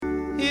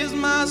Here's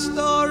my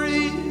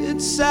story,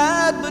 it's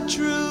sad but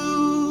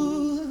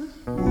true.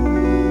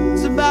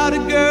 It's about a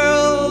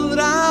girl that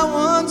I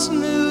once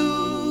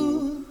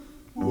knew.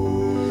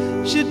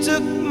 She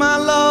took my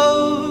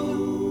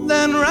love,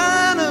 then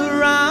ran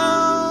around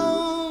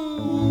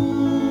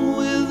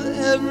with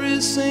every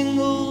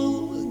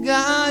single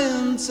guy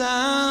in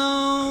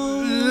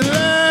town.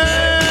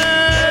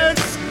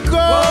 Let's go!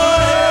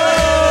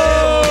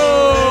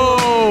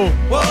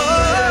 Whoa.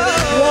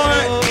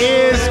 What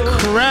is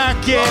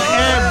cracking,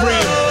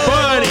 everybody?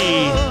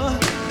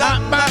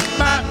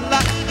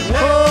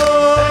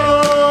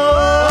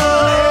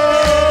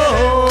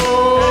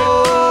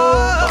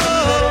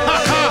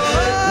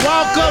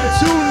 Welcome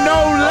to No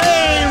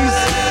Lames,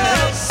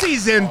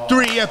 Season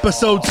 3,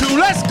 Episode 2.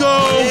 Let's go!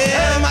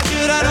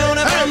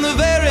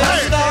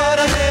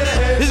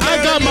 I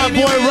got my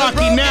boy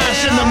Rocky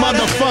Nash in the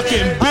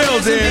motherfucking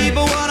building.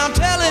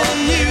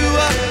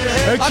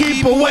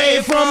 Keep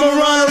away from a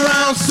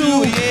runaround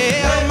Sue.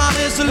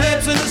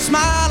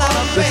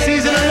 The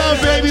season of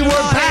love, baby. We're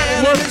back.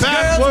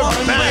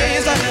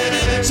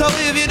 So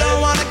if you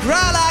don't want to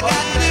cry like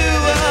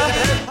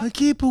I do,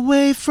 keep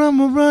away from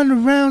a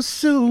runaround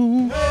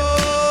Sue.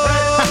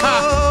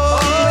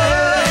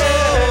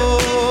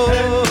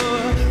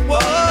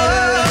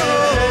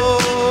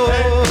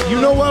 You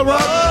know what,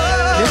 Rob?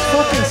 This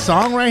fucking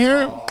song right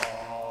here,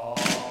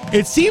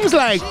 it seems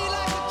like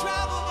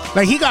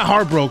he got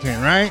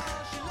heartbroken, right?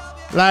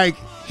 Like,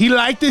 he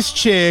liked this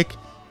chick.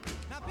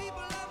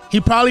 He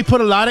probably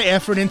put a lot of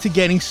effort into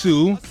getting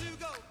Sue.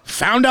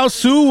 Found out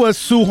Sue was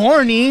Sue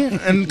Horny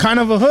and kind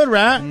of a hood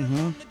rat.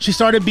 Mm-hmm. She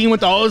started being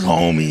with all his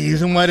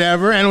homies and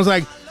whatever. And it was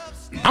like,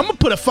 I'm going to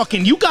put a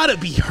fucking, you got to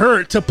be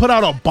hurt to put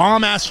out a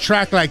bomb-ass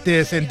track like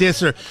this and diss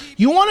her.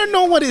 You want to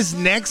know what his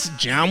next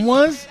jam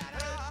was?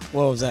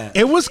 What was that?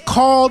 It was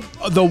called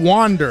The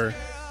Wander.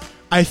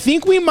 I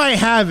think we might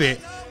have it.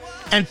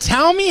 And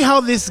tell me how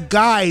this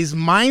guy's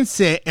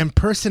mindset and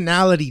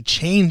personality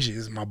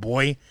changes, my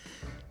boy.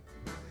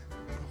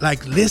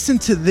 Like, listen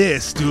to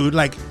this, dude.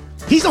 Like,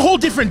 he's a whole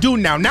different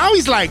dude now. Now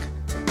he's like,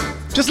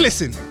 just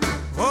listen.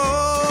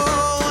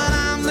 oh, and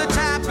I'm the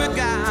type of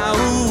guy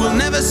who will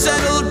never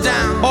settle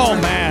down. Oh,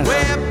 man.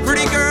 Where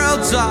pretty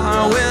girls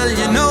are, well,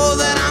 you know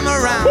that I'm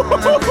around.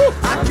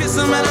 I kiss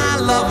them and I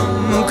love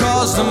them,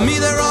 cause to me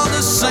they're all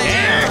the same.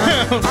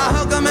 I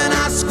hug them and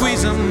I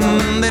squeeze them,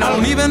 they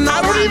don't even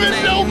know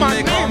my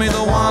name. They call me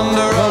the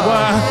Wanderer.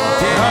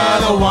 Yeah,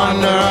 the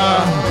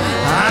Wanderer.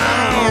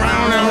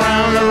 Around and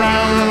round and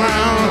round and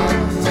round.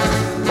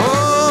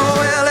 Oh,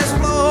 well, there's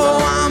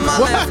Flo on my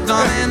left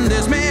arm and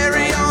there's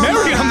Mary on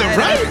the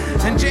right.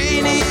 And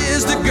Janie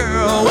is the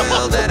girl,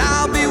 well, that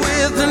I'll be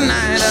with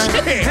tonight.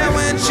 And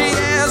when she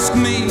asks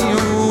me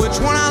which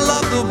one I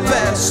love the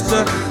best,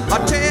 I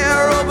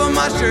tear open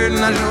my shirt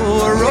and I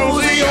show her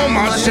Rosie on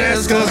my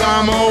chest, cause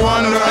I'm a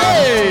wanderer.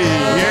 Hey,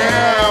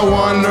 yeah,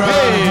 wanderer.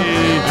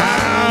 Hey,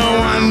 I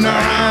wander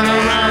around.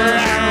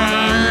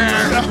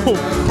 Oh,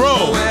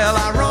 bro, Well,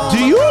 I roam do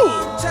you?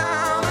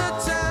 town to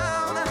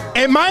town.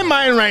 In my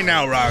mind right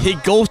now, Rock. He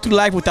goes through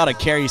life without a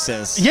care, he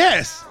says.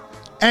 Yes.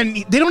 And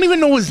they don't even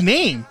know his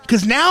name.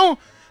 Because now,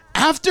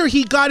 after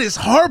he got his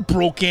heart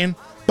broken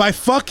by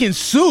fucking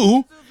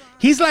Sue,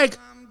 he's like,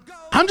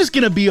 I'm just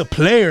going to be a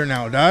player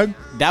now, dog.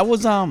 That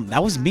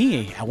was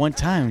me at one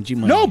time, G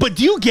Money. No, but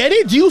do you get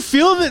it? Do you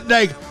feel that?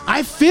 Like,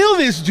 I feel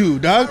this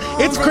dude, dog.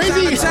 It's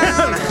crazy.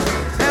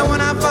 And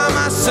when I find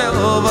myself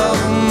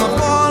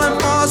falling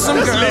for some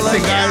Just girl,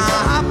 listen, guys.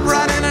 I hop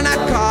right in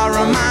that car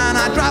of mine.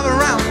 I drive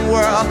around the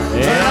world.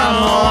 Yeah, I'm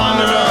a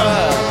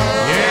wanderer.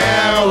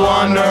 Yeah,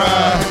 wanderer.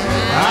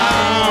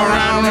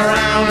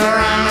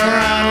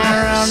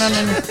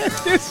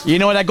 You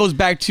know what? That goes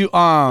back to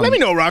Let me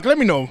know, Rock. Let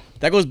me know.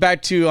 That goes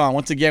back to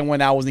once again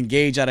when I was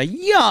engaged at a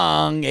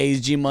young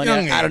age, G Money.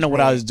 I don't know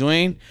what I was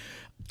doing.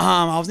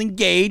 I was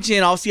engaged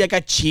and obviously I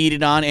got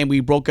cheated on and we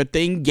broke up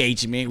the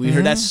engagement. We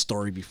heard that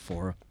story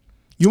before.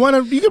 You can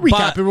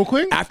recap it real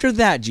quick? After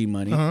that, G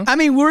Money. I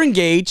mean, we're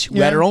engaged. We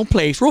had our own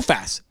place. Real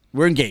fast.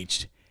 We're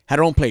engaged. Had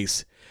our own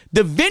place.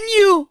 The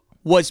venue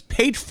was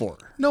paid for.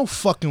 No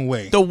fucking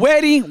way. The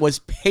wedding was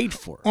paid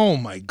for. Oh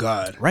my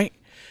God. Right?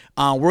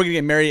 We're going to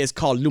get married. It's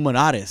called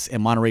Luminares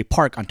in Monterey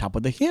Park on top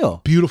of the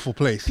hill. Beautiful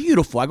place.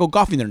 Beautiful. I go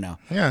golfing there now.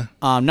 Yeah.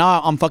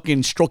 Now I'm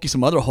fucking stroking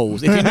some other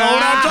hoes. If you know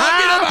what I'm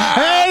talking about.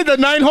 Hey, the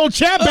 9-hole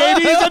champ,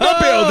 baby, is in the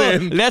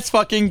building. Let's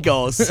fucking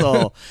go.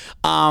 So,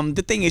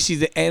 the thing is,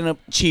 she ended up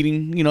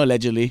cheating,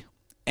 allegedly.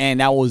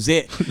 And that was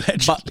it.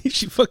 Allegedly,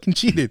 she fucking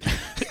cheated.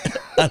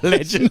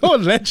 Allegedly. No,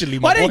 allegedly,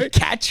 my Well, I boy. didn't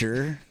catch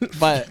her.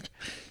 But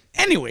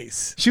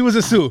anyways. She was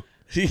a Sue.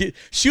 She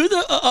was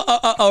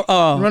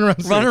a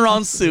run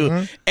around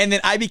Sue. And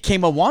then I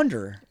became a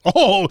wanderer.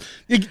 Oh.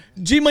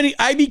 G-Money,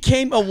 I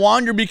became a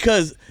wanderer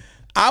because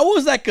I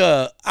was like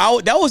that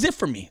was it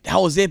for me. That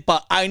was it.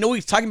 But I know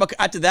he's talking about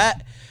after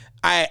that.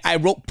 I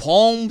wrote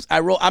poems.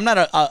 I'm not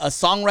a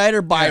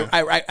songwriter, but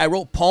I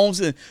wrote poems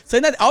and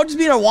saying that I'll just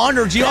be a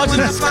wanderer. I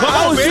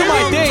was doing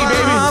my thing,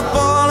 baby.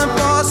 Falling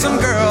for some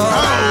girl.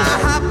 I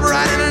hop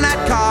right in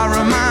that car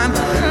of mine.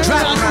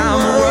 Drive around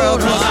the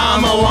world 'cause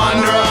I'm a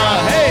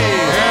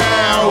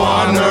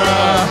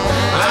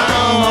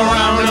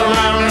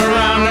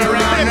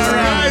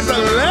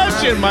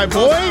my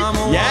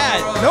boy.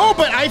 Yeah. No,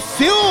 but I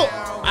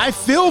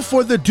feel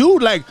for the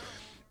dude. Like,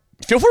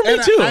 Feel for me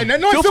too. I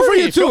feel for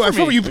you too. I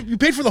feel for you. You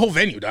paid for the whole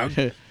venue, dog.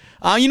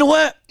 You know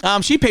what?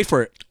 She paid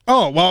for it.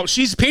 Oh, well,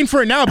 she's paying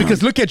for it now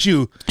because look at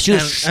you. She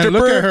was a stripper. And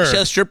look at her. She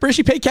was a stripper.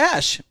 She paid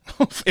cash.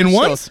 In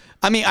once? So,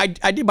 I mean, I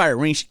did buy a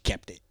ring. She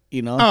kept it.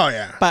 You know? Oh,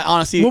 yeah. But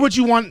honestly, what would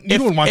you want? You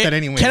don't want that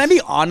anyway. Can I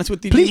be honest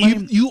with you?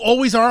 Please, you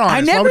always are honest.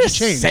 I never Why would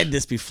you change? said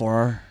this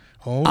before.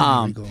 Oh,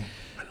 there we go.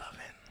 I love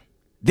it.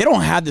 They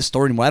don't have this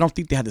store anymore. I don't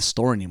think they have the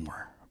store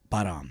anymore.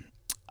 But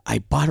I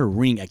bought a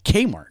ring at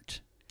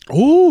Kmart.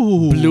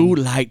 Ooh. Blue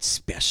light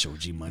special,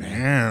 G Money.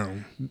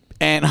 Damn.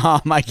 And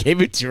I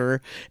gave it to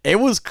her. It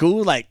was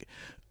cool, like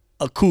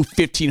a cool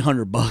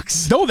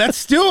 $1,500. No, that's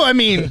still, I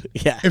mean,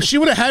 Yeah. If she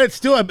would have had it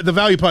still, the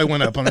value probably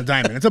went up on the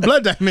diamond. It's a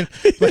blood diamond,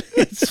 but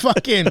it's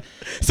fucking.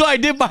 So I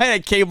did buy it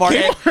at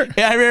Kmart.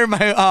 And I remember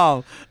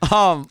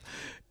my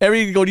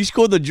everybody go, you should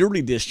go to the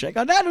jewelry district.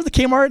 Oh, there's the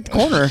Kmart at the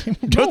corner.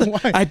 No,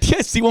 why? I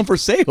did see one for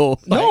sale.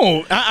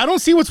 No, I don't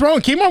see what's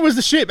wrong. Kmart was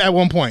the shit at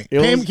one point.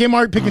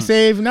 Kmart, Pick and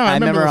Save. No, I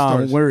remember those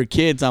stores. when we were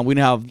kids, we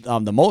didn't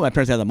have the most. My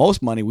parents had the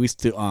most money. We used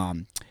to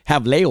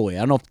have layaway. I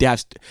don't know if they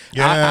have.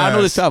 I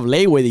know they still have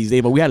layaway these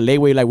days, but we had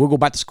layaway. Like we'll go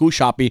back to school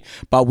shopping,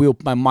 but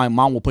my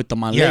mom will put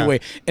them on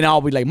layaway, and I'll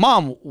be like,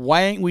 Mom,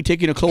 why ain't we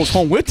taking the clothes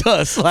home with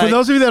us? Like, for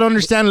those of you that don't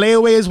understand,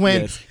 layaway is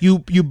when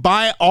you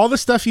buy all the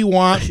stuff you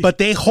want, but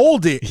they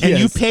hold it and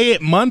you pay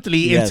it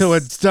monthly until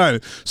it's done.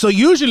 So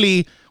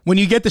usually when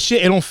you get the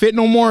shit, it don't fit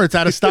no more. It's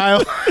out of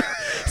style.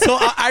 So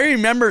I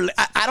remember.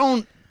 I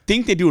don't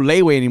think they do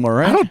layaway anymore,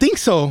 right? I don't think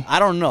so. I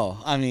don't know.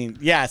 I mean,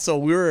 yeah. So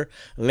we were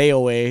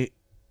layaway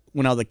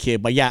when I was a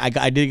kid, but yeah,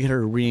 I did get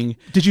her a ring.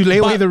 Did you lay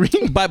away the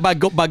ring? But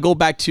go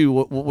back to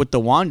with the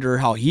Wanderer,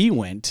 how he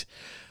went.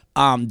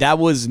 That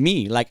was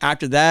me. Like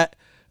after that,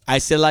 I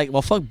said like,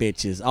 well, fuck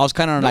bitches. I was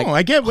kind of like,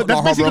 I get what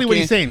that's basically what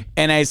he's saying.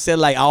 And I said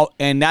like,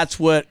 and that's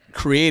what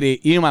created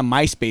even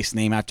my MySpace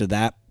name. After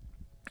that,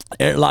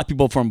 a lot of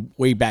people from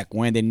way back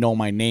when, they know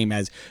my name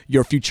as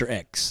Your Future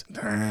Ex.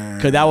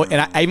 Cause that was,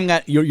 and I even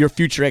got your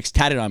Future Ex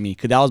tatted on me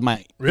because that was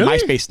my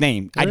MySpace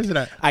name. Where is it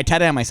at? I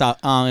tatted it on myself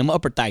in my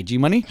upper thigh, G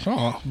Money.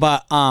 Oh.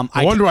 But I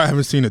wonder why I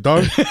haven't seen it,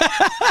 dog.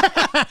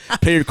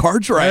 Play your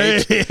cards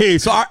right. Hey.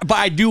 So, but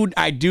I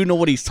do know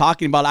what he's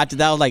talking about. After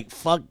that, I was like,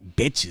 fuck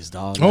bitches,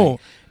 dog. Like,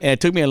 and it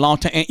took me a long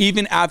time. And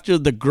even after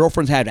the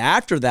girlfriends had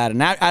after that,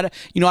 and I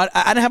didn't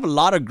have a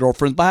lot of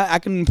girlfriends, but I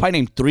can probably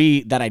name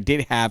 3 that I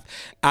did have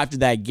after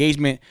that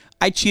engagement.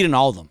 I cheated on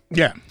all of them.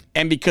 Yeah.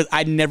 And because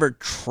I never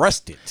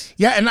trusted.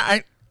 Yeah, and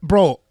I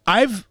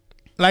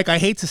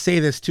hate to say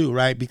this too,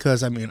 right?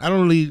 Because I mean, I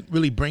don't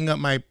really bring up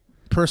my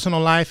personal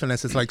life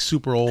unless it's like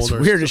super old. It's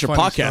or weird. It's your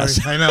podcast.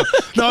 Story. I know.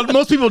 No,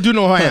 most people do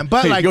know who I am,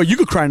 but like, yo, you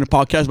could cry in the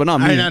podcast, but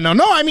not me.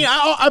 No. I mean,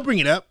 I bring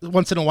it up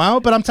once in a while,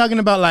 but I'm talking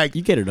about like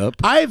you get it up.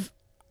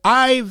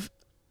 I've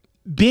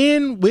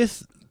been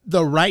with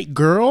the right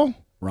girl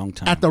wrong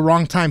time at the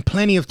wrong time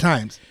plenty of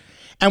times.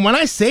 And when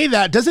I say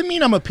that, doesn't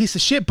mean I'm a piece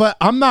of shit, but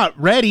I'm not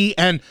ready.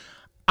 And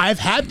I've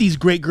had these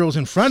great girls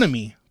in front of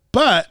me,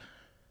 but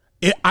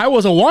I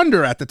was a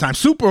wanderer at the time,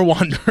 super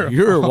wanderer.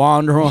 You're a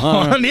wanderer.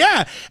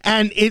 Yeah.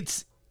 And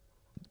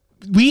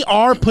we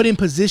are put in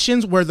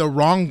positions where the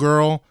wrong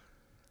girl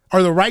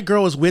or the right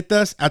girl is with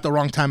us at the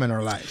wrong time in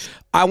our lives.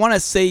 I want to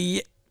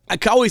say, I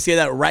can always say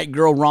that right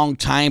girl, wrong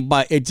time,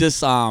 but it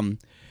just,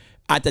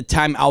 at the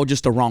time, I was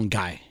just the wrong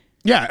guy.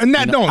 Yeah, and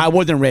that I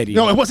wasn't ready.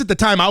 No, it wasn't the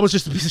time. I was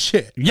just a piece of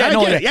shit. Yeah,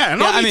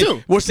 me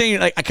too. We're saying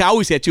like I can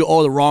always say it too.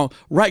 Oh, the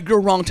right girl,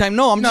 wrong time.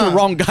 No, I'm just the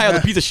wrong guy. I'm a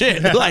piece of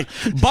shit. Like,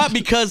 but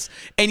because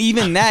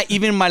even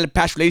in my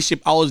past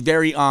relationship, I was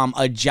very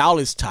a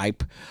jealous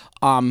type.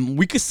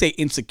 We could say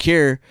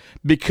insecure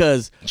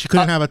because she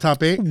couldn't have a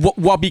top 8.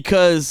 Well,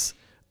 because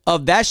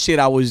of that shit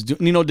I was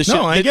doing. You know, the shit.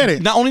 No, I get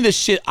it. Not only the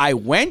shit I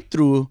went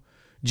through,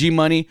 G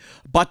Money,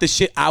 but the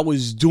shit I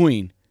was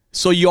doing.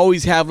 So you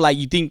always have like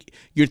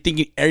you're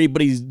thinking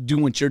everybody's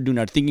doing what you're doing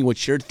or thinking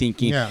what you're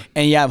thinking. Yeah.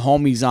 And you have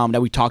homies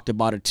that we talked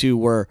about it too,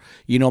 where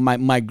you know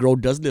my girl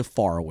does live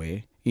far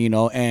away, you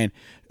know, and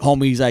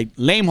homies like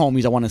lame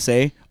homies I want to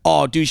say,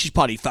 oh dude, she's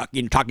probably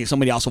fucking talking to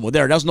somebody else over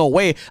there. There's no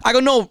way. I go,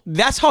 no,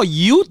 that's how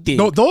you think.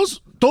 No, those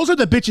are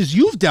the bitches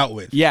you've dealt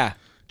with. Yeah.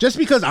 Just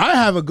because I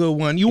have a good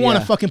one, you want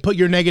to fucking put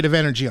your negative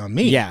energy on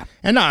me. Yeah.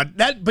 And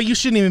but you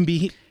shouldn't even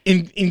be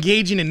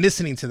engaging and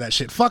listening to that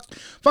shit. Fuck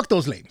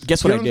those lames.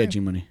 Guess what I did, G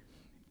Money?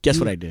 Guess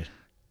what I did?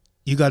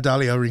 You got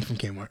Dolly a ring from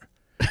Kmart.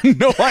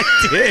 No, I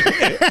did.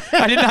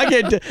 I did not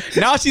get.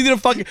 Now she's gonna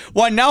fucking.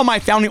 Well, now my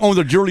family owns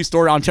a jewelry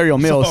store in Ontario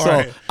Mills, so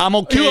right. I'm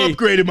okay. You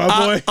upgraded, my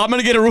boy. I'm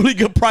gonna get a really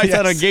good price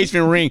on an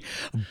engagement ring,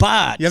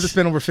 but you have to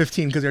spend over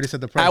 15 because you already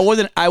said the price.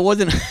 I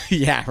wasn't.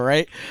 Yeah,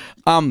 right.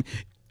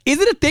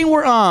 Is it a thing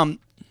where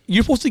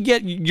you're supposed to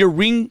get your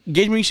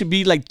engagement ring should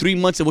be like 3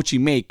 months of what you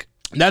make?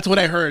 That's what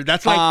I heard.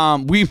 That's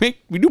like we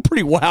do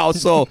pretty well.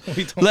 So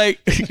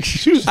like,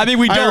 I mean,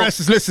 we don't. IRS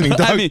is listening,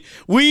 dog. I mean,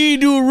 we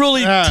do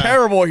really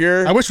terrible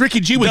here. I wish Ricky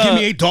G would give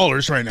me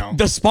 $8 right now.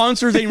 The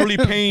sponsors ain't really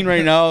paying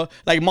right now.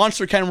 Like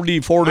Monster can't really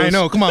afford us. I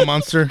know. Come on,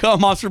 Monster. Come on,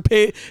 Monster,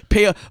 pay.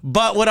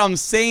 But what I'm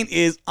saying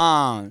is,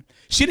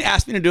 She didn't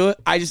ask me to do it.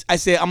 I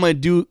said I'm gonna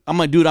do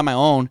it on my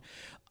own.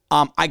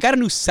 I got a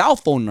new cell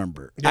phone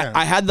number. Yeah.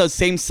 I had the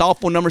same cell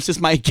phone number since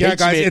my engagement.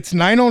 Yeah, guys, it's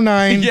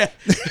 909. Yeah.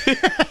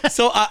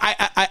 So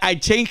I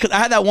changed because I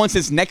had that one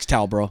since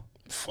Nextel, bro.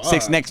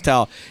 Since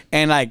Nextel,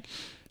 and like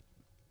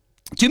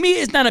to me,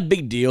 it's not a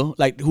big deal.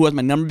 Like who has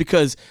my number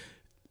because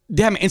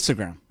they have my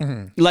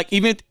Instagram. Like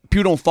even if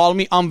people don't follow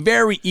me, I'm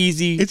very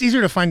easy. It's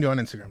easier to find you on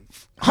Instagram.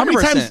 How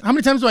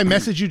many times do I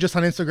message you just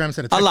on Instagram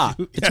instead of text a lot?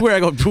 you? It's weird. I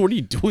go, what are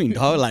you doing,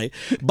 dog? Like,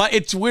 but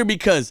it's weird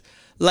because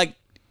like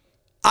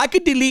I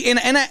could delete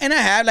and I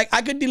have like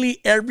I could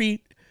delete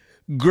every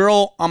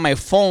girl on my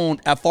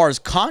phone as far as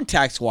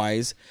contacts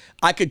wise.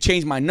 I could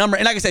change my number,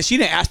 and like I said, she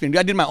didn't ask me.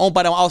 I did my own,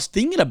 but I was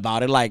thinking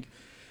about it. Like,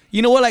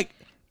 you know what? Like,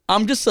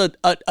 I'm just a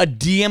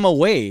DM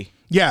away.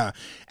 Yeah,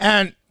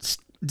 and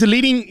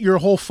deleting your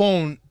whole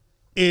phone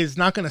is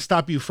not going to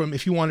stop you from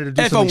if you wanted to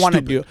do something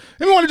stupid.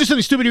 If you want to do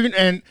something stupid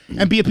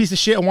and be a piece of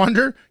shit and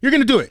wander, you're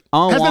going to do it.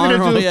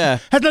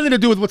 Has nothing to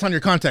do with what's on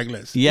your contact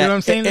list. Yeah. You know what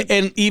I'm saying?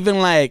 And even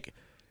like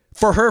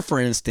for her, for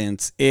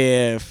instance,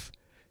 if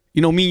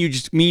you know me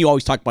and you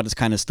always talk about this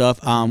kind of stuff.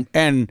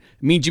 And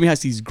me and Jimmy has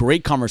these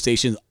great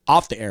conversations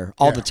off the air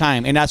all the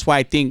time, and that's why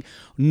I think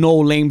No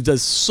Lames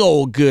does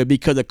so good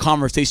because the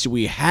conversations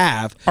we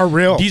have are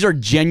real. These are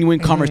genuine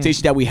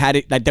conversations that we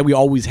had that we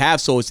always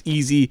have. So it's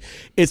easy.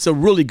 It's a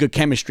really good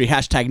chemistry.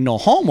 # no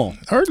homo.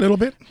 Or a little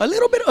bit.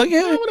 Oh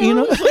yeah, you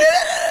know,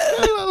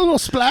 a little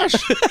splash.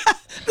 A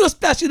little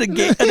splash of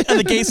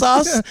the gay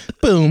sauce.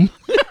 Boom.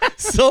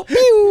 So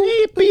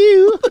Pew,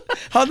 pew.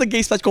 how the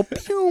gay splash go?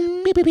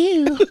 Pew, Pew, pew,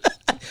 pew.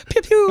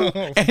 pew, pew.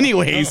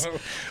 Anyways,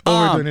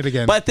 we're doing it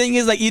again. But the thing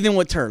is, like, even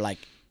with her, like,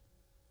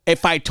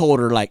 if I told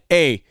her, like,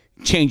 hey,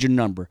 change your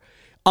number,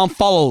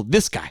 unfollow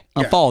this guy,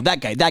 unfollow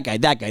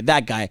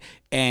that guy,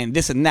 and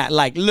this and that,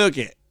 like, look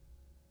at,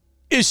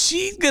 if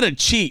she's gonna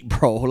cheat,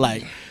 bro,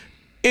 like,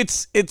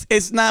 it's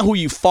not who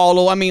you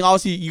follow. I mean,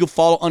 obviously you can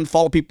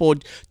unfollow people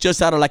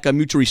just out of like a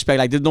mutual respect.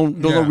 Like there's no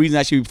reason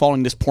I should be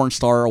following this porn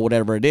star or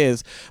whatever it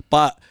is.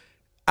 But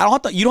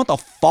you don't have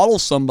to follow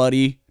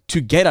somebody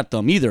to get at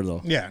them either,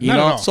 though. Yeah, you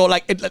know. So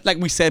like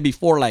we said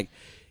before, like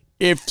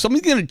if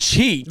somebody's gonna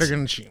cheat, they're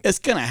gonna cheat. It's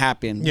gonna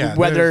happen. Yeah,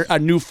 whether a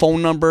new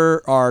phone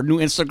number or new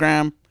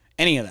Instagram,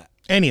 any of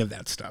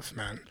that stuff,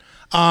 man.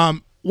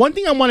 One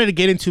thing I wanted to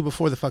get into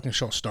before the fucking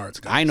show starts,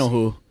 guys. I know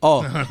who.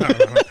 Oh.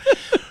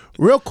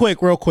 Real quick.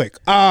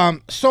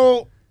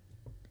 So,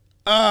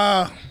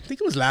 I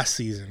think it was last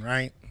season,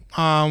 right?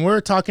 We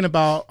were talking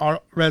about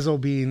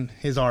Rezo being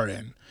his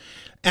RN.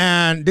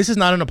 And this is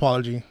not an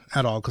apology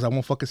at all, because I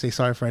won't fucking say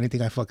sorry for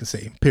anything I fucking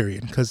say,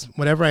 period. Because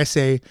whatever I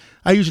say,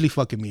 I usually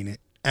fucking mean it.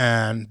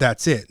 And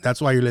that's it.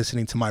 That's why you're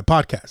listening to my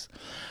podcast.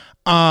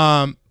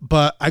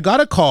 But I got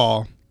a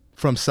call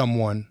from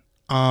someone.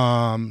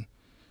 Let's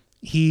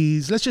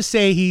just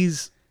say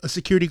he's a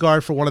security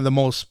guard for one of the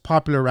most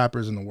popular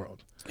rappers in the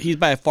world. He's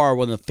by far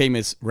one of the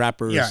famous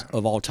rappers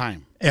of all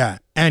time. Yeah.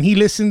 And he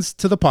listens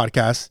to the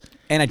podcast.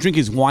 And I drink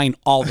his wine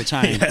all the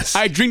time. Yes.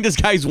 I drink this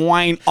guy's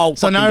wine all the time.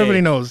 So now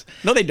everybody knows.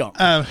 No, they don't.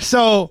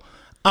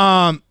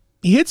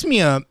 He hits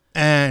me up,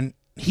 and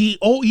he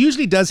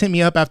usually does hit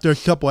me up after a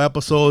couple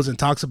episodes and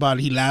talks about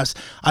it. He laughs.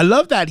 I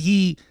love that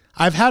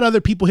I've had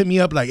other people hit me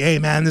up like, hey,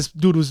 man, this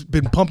dude has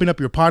been pumping up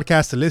your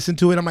podcast to listen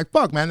to it. I'm like,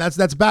 fuck, man, that's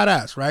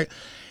badass, right?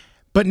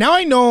 But now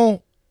I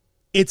know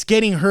it's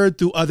getting heard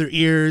through other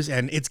ears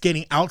and it's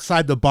getting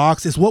outside the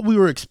box. Is what we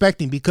were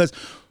expecting, because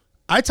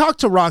I talked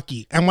to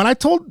Rocky, and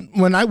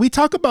we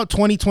talk about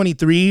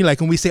 2023,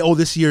 like when we say, oh,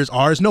 this year is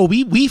ours. No,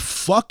 we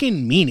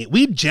fucking mean it.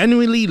 We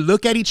genuinely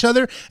look at each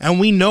other and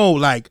we know,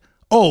 like,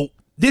 oh,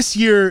 this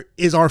year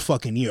is our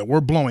fucking year.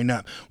 We're blowing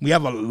up. We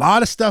have a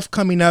lot of stuff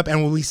coming up,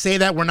 and when we say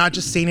that, we're not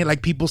just saying it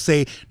like people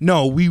say.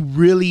 No, we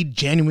really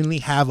genuinely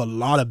have a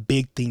lot of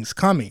big things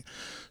coming.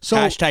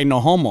 So # no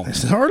homo.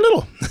 Or a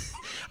little.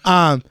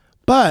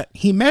 But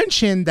he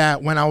mentioned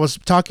that when I was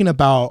talking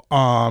about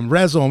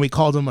Rezo and we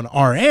called him an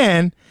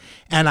RN,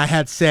 and I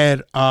had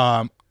said,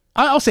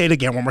 I'll say it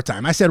again one more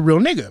time. I said real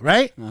nigga,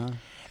 right? Uh-huh.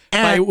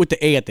 And with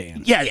the A at the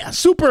end. Yeah.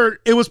 Super.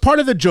 It was part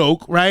of the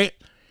joke, right?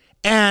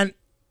 And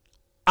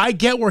I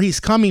get where he's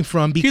coming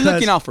from, because he's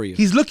looking out for you.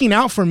 He's looking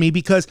out for me,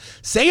 because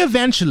say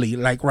eventually,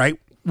 like, right,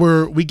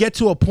 where we get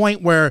to a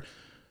point where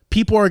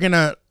people are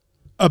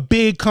a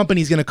big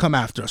company's going to come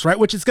after us, right?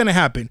 Which is going to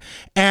happen.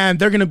 And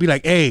they're going to be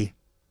like, hey,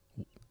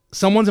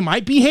 someone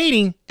might be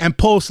hating and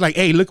post like,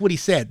 hey, look what he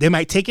said. They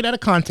might take it out of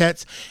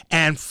context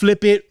and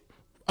flip it,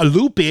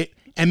 loop it,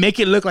 and make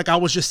it look like I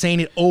was just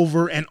saying it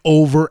over and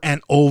over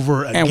and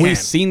over again. And we've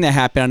seen that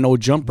happen on No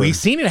Jumper. We've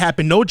seen it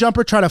happen. No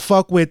Jumper try to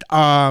fuck with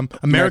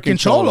American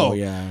Cholo.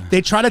 Yeah.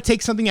 They try to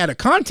take something out of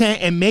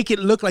content and make it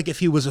look like if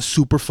he was a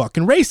super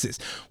fucking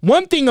racist.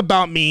 One thing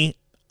about me,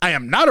 I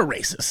am not a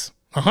racist.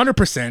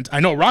 100%. I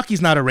know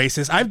Rocky's not a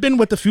racist. I've been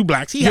with a few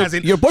blacks. He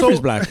hasn't. Your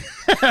boyfriend's black.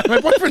 My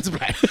boyfriend's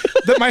black.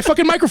 My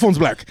fucking microphone's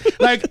black.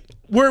 Like,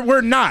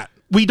 we're not.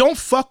 We don't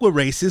fuck with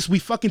racists. We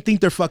fucking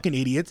think they're fucking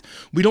idiots.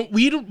 We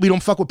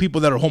don't fuck with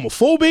people that are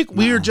homophobic. No.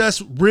 We are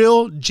just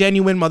real,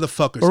 genuine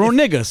motherfuckers. We're all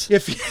niggas.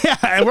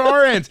 We're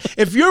RNs.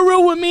 If you're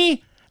real with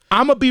me,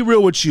 I'm gonna be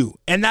real with you,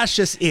 and that's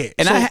just it.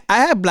 And so, I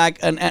have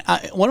like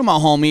one of my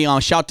homie.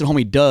 Shout out to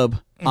homie Dub.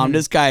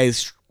 This guy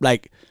is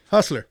like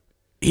hustler.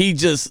 He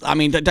just, I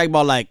mean, talk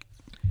about like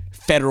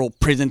federal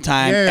prison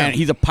time, and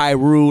he's a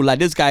Pyru. Like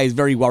this guy is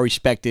very well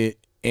respected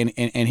in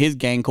his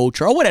gang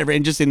culture or whatever,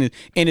 and just in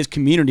his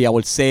community. I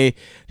would say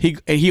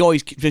he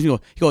always he goes,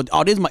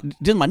 oh, this is my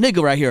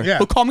nigga right here.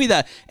 He'll call me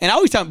that, and I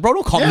always tell him, bro,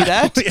 don't call me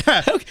that.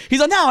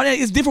 He's like, no,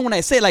 it's different when I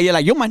say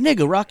like you're my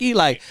nigga, Rocky.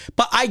 Like,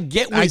 but I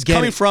get where he's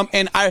coming from,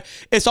 and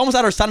it's almost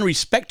out of sign of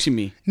respect to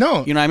me.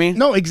 No, you know what I mean?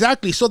 No,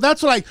 exactly. So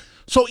that's like.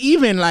 So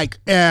even like,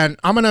 and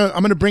I'm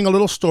gonna bring a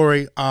little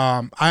story.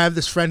 I have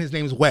this friend. His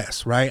name's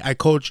Wes. Right. I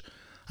coach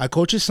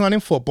his son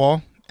in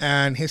football.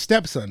 And his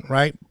stepson,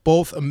 right?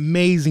 Both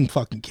amazing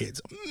fucking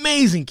kids.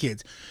 Amazing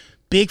kids.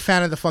 Big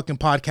fan of the fucking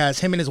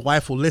podcast. Him and his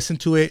wife will listen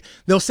to it.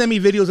 They'll send me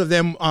videos of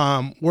them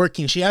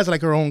working. She has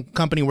like her own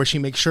company where she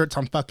makes shirts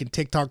on fucking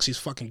TikTok. She's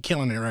fucking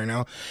killing it right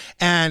now.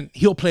 And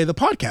he'll play the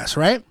podcast,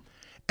 right?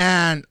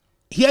 And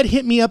he had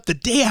hit me up the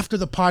day after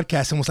the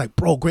podcast and was like,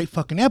 bro, great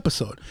fucking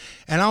episode.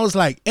 And I was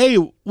like, hey,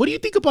 what do you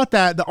think about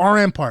that, the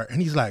RM part? And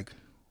he's like,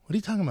 what are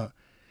you talking about?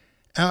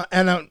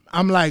 And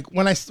I'm like,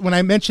 when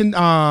I mentioned,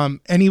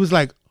 and he was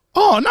like,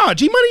 oh no,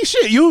 G Money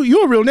shit.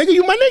 You a real nigga.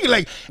 You my nigga.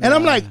 Like, and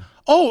I'm like,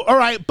 oh, all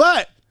right,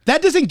 but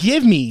that doesn't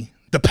give me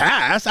the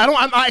pass.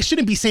 I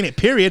shouldn't be saying it.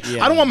 Period.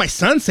 I don't want my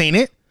son saying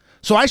it,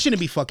 so I shouldn't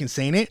be fucking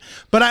saying it.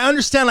 But I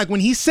understand. Like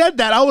when he said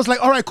that, I was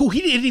like, all right, cool. He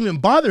didn't even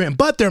bother him.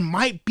 But there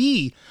might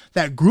be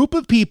that group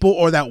of people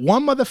or that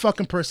one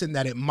motherfucking person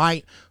that it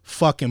might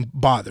fucking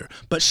bother.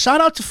 But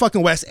shout out to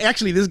fucking Wes.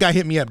 Actually, this guy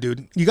hit me up,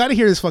 dude. You got to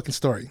hear this fucking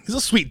story. He's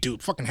a sweet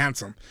dude, fucking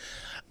handsome.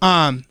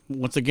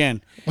 Once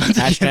again,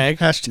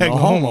 hashtag no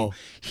homo.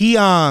 He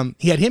had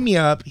hit me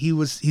up.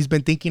 He's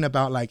been thinking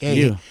about like,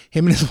 hey,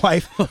 him and his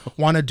wife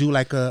want to do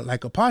like a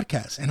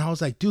podcast. And I was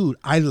like, dude,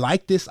 I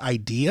like this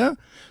idea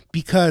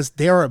because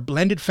they're a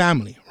blended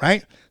family,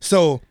 right?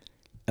 So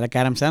like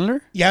Adam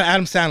Sandler? Yeah,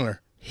 Adam Sandler.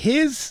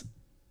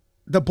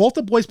 Both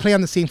the boys play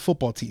on the same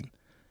football team,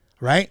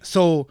 right?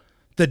 So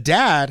the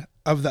dad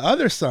of the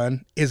other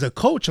son is a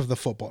coach of the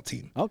football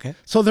team. Okay.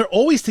 So they're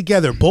always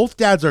together. Both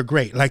dads are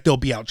great. Like they'll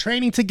be out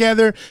training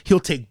together. He'll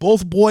take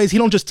both boys. He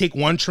don't just take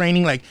one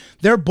training. Like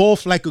they're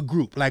both like a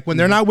group. Like when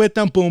they're not with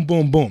them, boom,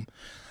 boom, boom.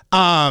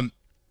 And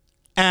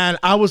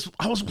I was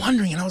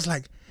wondering, and I was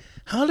like,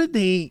 how did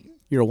they?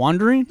 You're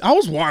wandering? I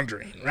was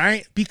wandering,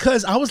 right?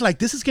 Because I was like,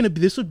 this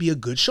would be a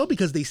good show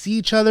because they see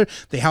each other,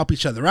 they help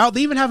each other out.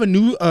 They even have a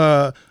new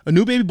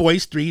baby boy.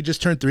 He's 3,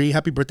 just turned 3.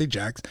 Happy birthday,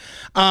 Jax.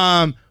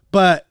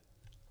 But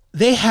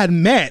they had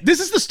met.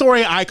 This is the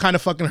story I kind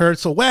of fucking heard.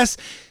 So Wes,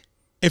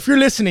 if you're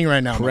listening right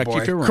now,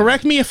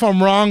 correct me if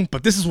I'm wrong,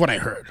 but this is what I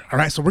heard. All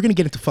right, so we're gonna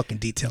get into fucking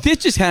detail. This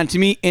just handed to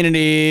me, and it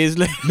is.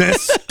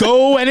 Let's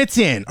go, and it's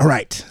in. All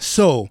right,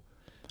 so,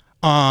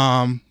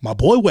 my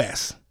boy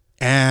Wes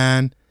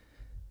and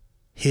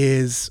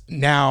his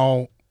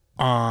now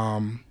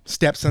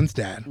stepson's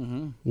dad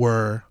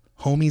were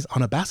homies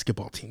on a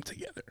basketball team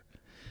together.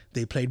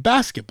 They played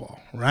basketball,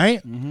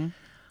 right?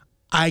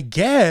 I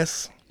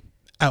guess.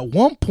 At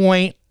one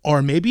point,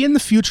 or maybe in the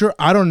future,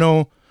 I don't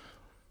know.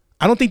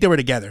 I don't think they were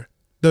together.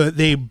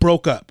 They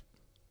broke up,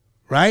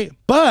 right?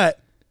 But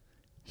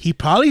he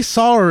probably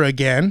saw her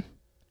again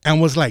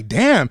and was like,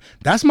 damn,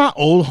 that's my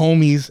old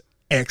homie's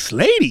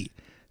ex-lady.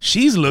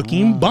 She's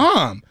looking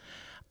bomb.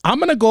 I'm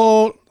going to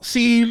go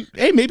see,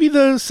 hey, maybe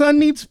the son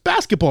needs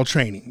basketball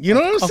training. You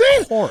know what I'm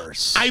saying? Of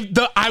course.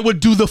 I would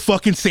do the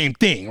fucking same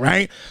thing,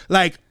 right?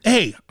 Like,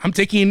 hey, I'm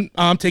taking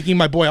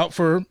my boy out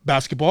for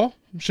basketball.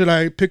 Should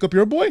I pick up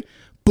your boy?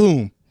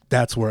 Boom.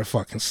 That's where it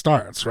fucking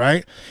starts,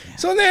 right? Yeah.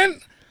 So then...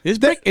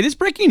 It is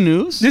breaking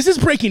news. This is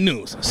breaking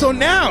news. So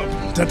now...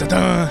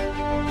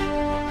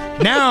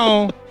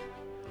 Now,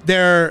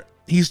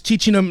 he's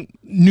teaching him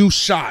new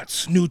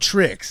shots, new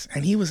tricks.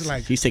 And he was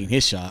like... He's taking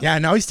his shot. Yeah,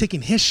 now he's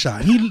taking his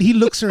shot. He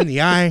looks her in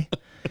the eye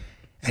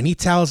and he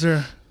tells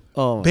her,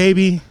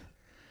 baby,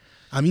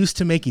 I'm used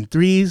to making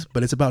 3s,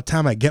 but it's about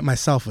time I get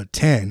myself a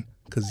 10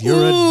 because you're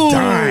a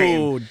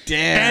dime. Oh,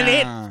 damn.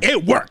 And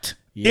it worked.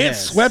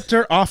 Yes. It swept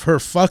her off her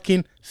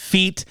fucking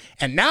feet.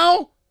 And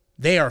now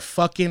they are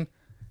fucking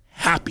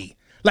happy.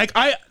 Like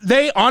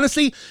they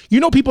honestly,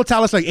 people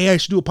tell us like, hey, I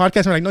should do a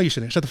podcast. I'm like, no, you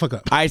shouldn't. Shut the fuck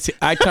up. I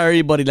tell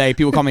everybody, like,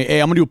 people call me,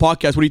 hey, I'm gonna do a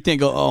podcast. What do you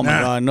think? Oh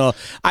my God, no.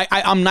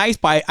 I'm nice,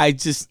 but I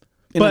just,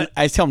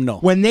 I tell them no.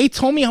 When they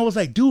told me, I was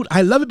like, dude,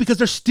 I love it because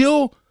there's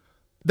still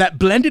that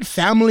blended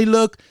family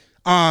look.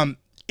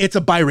 It's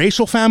a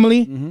biracial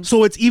family.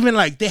 So it's even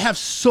like they have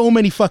so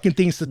many fucking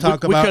things to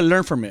talk about. We could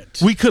learn from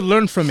it. We could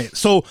learn from it.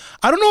 So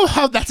I don't know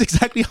how that's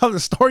exactly how the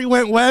story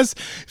went, Wes.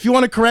 If you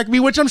want to correct me,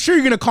 which I'm sure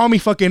you're going to call me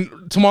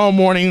fucking tomorrow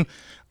morning.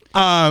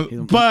 But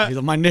he's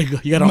my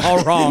nigga. You got it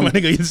all wrong. My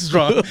nigga, this is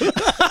wrong.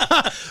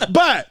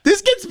 But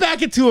this gets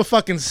back into a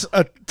fucking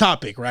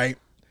topic, right?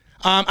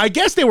 I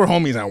guess they were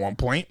homies at one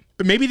point,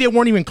 but maybe they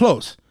weren't even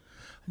close.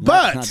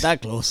 But not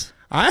that close.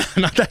 I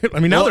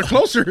now they're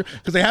closer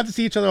because they have to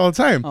see each other all the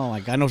time. Oh my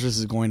God, I know this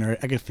is going there.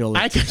 I can feel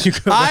it.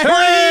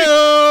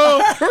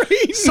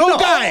 So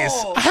guys,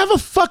 I have a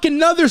fucking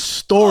another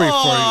story for you.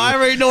 I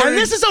already know. And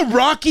this is a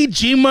Rocky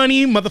G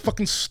Money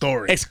motherfucking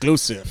story.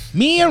 Exclusive.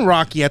 Me and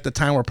Rocky at the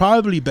time were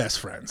probably best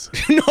friends.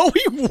 No,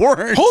 we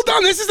weren't. Hold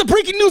on, this is the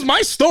breaking news.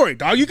 My story,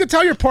 dog. You can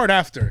tell your part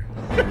after.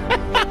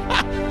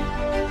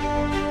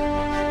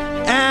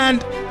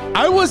 And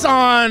I was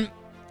on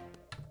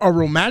a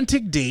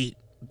romantic date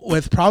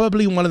with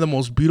probably one of the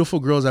most beautiful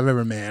girls I've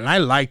ever met. And I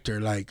liked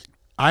her. Like,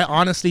 I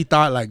honestly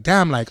thought, like,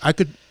 damn, like I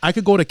could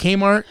go to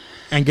Kmart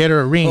and get her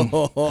a ring.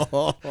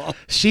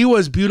 She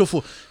was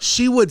beautiful.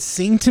 She would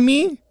sing to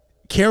me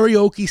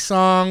karaoke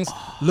songs,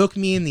 look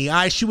me in the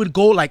eye. She would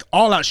go like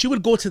all out. She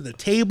would go to the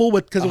table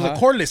because it was a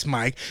cordless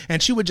mic,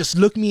 and she would just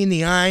look me in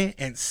the eye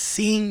and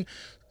sing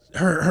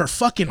her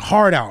fucking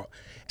heart out.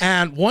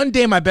 And one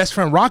day my best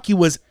friend Rocky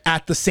was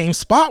at the same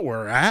spot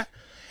we're at,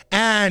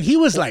 and he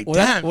was like,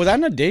 damn. Was that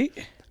on a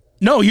date?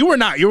 No, you were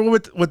not. You were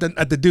with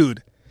the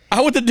dude. I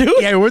with the dude?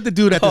 Yeah, you were with the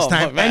dude at this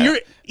time. And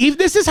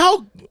this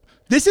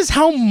is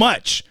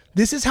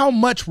how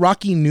much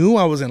Rocky knew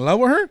I was in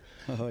love with her.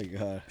 Oh my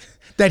God.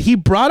 That he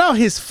brought out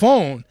his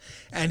phone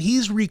and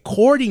he's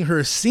recording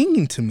her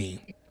singing to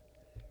me.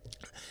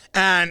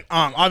 And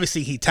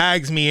obviously he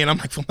tags me and I'm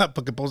like, I'm not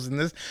fucking posting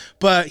this.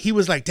 But he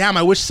was like, damn,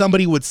 I wish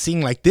somebody would sing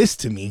like this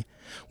to me.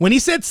 When he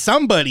said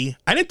somebody,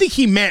 I didn't think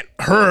he meant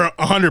her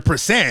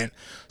 100%.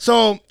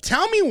 So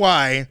tell me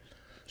why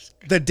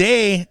the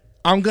day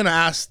I'm going to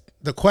ask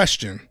the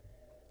question,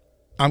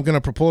 I'm going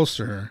to propose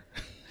to her.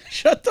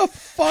 Shut the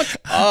fuck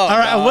up. All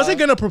right, I wasn't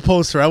going to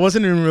propose to her. I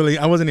wasn't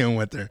even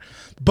with her.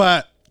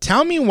 But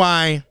tell me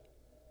why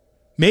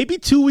maybe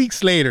 2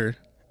 weeks later,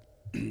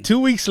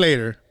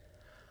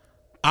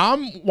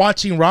 I'm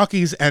watching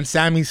Rocky's and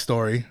Sammy's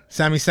story,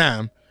 Sammy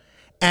Sam,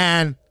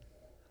 and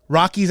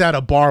Rocky's at a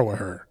bar with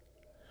her.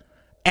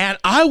 And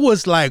I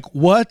was like,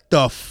 what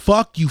the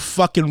fuck, you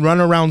fucking run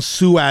around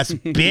Sue ass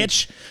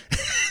bitch.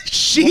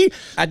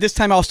 At this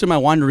time I was still in my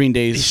wandering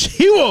days.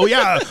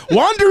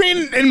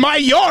 Wandering in my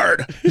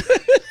yard.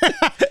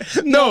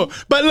 No,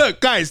 but look,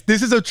 guys,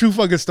 this is a true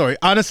fucking story.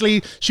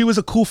 Honestly, she was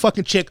a cool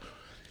fucking chick.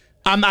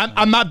 I'm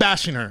not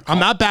bashing her. I'm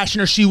not bashing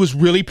her. She was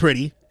really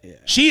pretty. Yeah.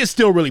 She is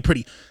still really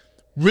pretty.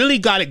 Really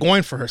got it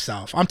going for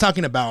herself. I'm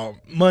talking about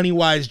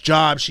money-wise,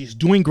 job. She's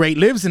doing great.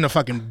 Lives in a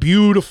fucking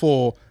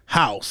beautiful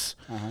house.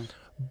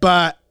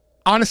 But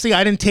honestly,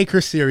 I didn't take her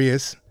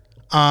serious.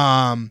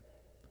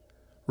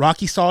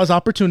 Rocky saw his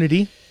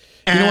opportunity.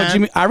 You know what,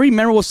 Jimmy? I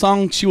remember what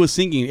song she was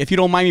singing. If you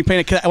don't mind me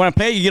playing it, when I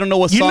play it, you don't know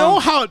what song. You know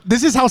how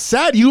this is how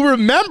sad you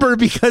remember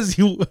because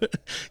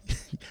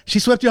she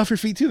swept you off your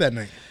feet too that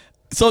night.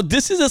 So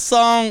this is a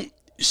song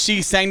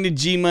she sang to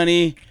G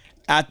Money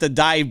at the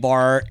dive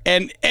bar,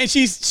 and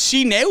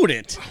she nailed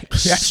it.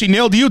 Yeah, she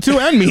nailed you too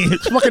and me.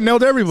 She fucking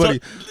nailed everybody.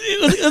 So,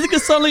 it was a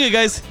good song. Look at it,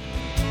 guys.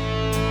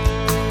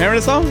 Remember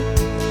the song?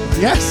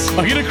 Yes.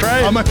 I'm gonna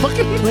cry. I'm like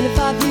fucking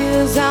 25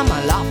 years and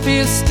my life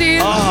is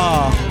still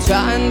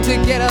trying to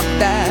get up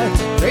that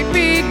great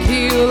big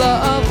hill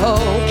of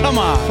hope. Come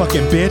on.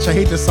 Fucking bitch. I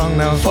hate this song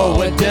now.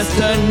 For a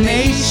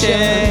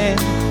destination.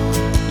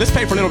 Let's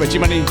pay for a little bit,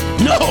 G-Money.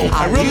 No.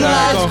 I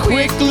realized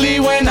quickly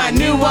when I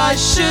knew I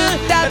should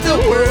that the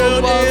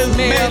world is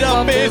made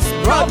up its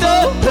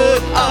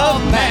brotherhood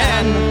of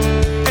man.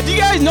 If you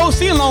guys know,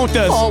 sing along with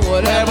us. Or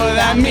whatever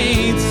that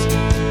means.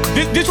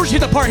 This where she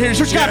hit the part here. This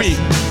where she got me.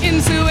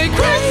 Into a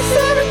crazy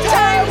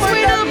time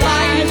when I'm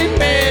lying in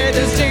bed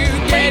just to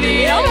get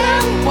it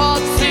on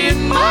what's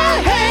in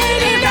my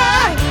head, and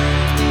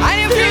I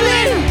am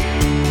feeling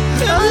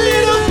a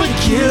little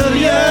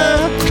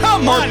peculiar.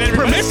 Come on,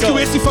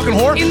 promiscuous, you fucking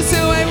whore. Into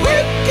a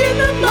wake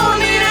in the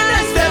morning and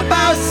I step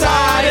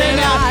outside and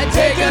I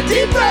take a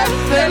deep breath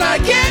and I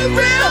get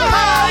real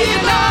high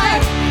and I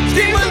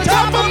scream on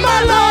top of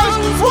my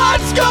lungs,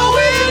 what's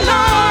going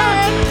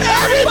on?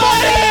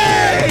 Everybody!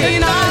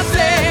 And I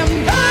say,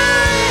 hey,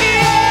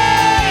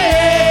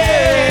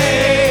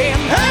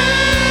 hey,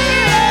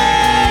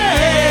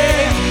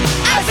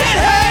 I said,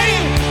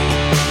 hey,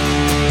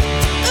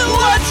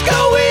 what's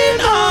going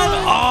on?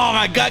 Oh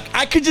my God,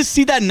 I could just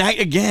see that night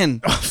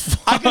again.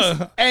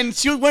 And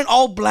she went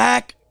all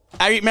black.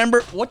 I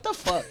remember. What the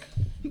fuck?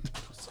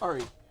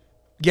 Sorry.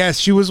 Yes,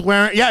 she was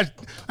wearing. Yeah,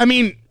 I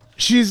mean,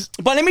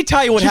 But let me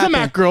tell you what happened. She's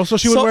a Mac girl, so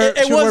she would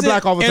wear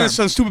black all the time. And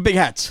some stupid big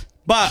hats.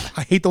 But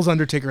I hate those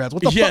Undertaker hats.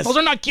 What the fuck? Those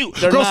are not cute.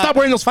 Girls, stop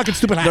wearing those fucking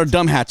stupid hats. They're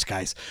dumb hats,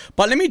 guys.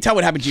 But let me tell you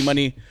what happened,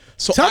 G-Money.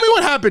 So tell me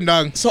what happened,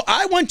 dog. So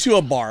I went to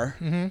a bar,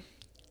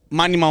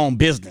 minding my own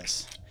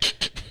business.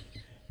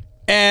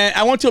 And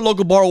I went to a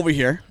local bar over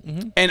here,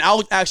 and I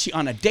was actually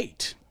on a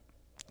date.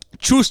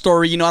 True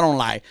story, you know, I don't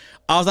lie.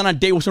 I was on a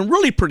date with some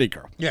really pretty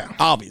girl. Yeah.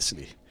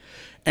 Obviously.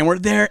 And we're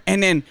there,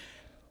 and then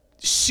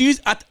she's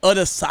at the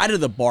other side of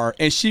the bar,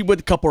 and she with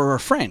a couple of her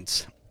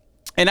friends.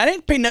 And I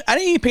didn't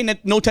even pay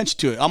no attention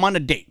to it. I'm on a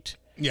date.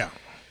 Yeah.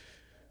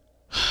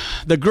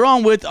 The girl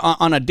I'm with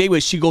on a date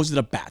with, she goes to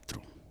the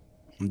bathroom.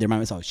 I'm there by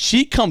myself.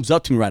 She comes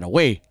up to me right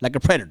away like a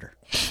predator.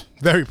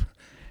 Very.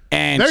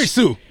 And Very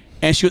Sue.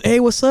 And she goes, hey,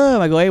 what's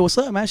up? I go, hey, what's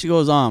up, man? She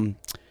goes,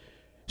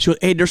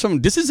 hey, there's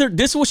some. This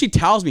is what she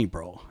tells me,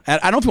 bro. I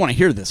don't know if you want to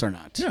hear this or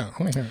not. Yeah,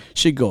 I want to hear it.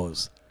 She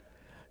goes,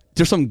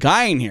 there's some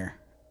guy in here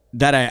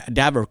that I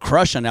have a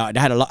crush on. I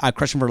had a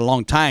crush on for a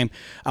long time.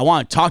 I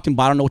want to talk to him,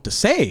 but I don't know what to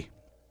say.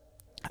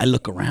 I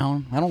look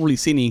around. I don't really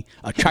see any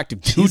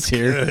attractive dudes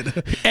here.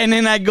 And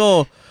then I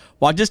go,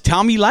 well, just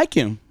tell me you like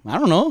him. I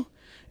don't know.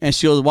 And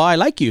she goes, well, I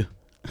like you.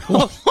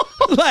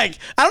 Like,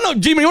 I don't know,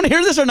 Jimmy, you want to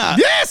hear this or not?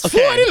 Yes, okay.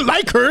 fool, I didn't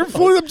like her.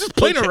 Fool, I'm just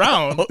playing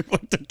around.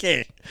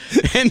 Okay.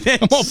 And then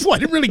Fool, I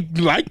didn't really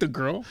like the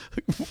girl.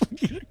 I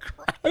didn't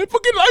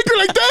fucking like her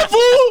like that,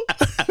 fool.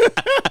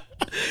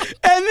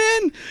 And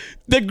then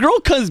the girl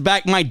comes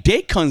back. My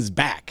date comes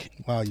back.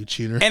 Wow, you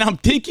cheater. And I'm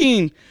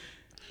thinking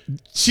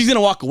she's going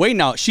to walk away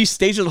now. She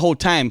stays there the whole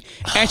time.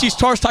 And she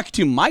starts talking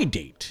to my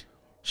date.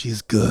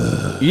 She's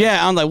good.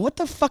 Yeah, I'm like, what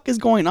the fuck is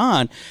going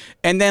on?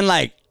 And then,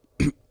 like,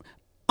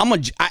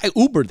 I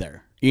Uber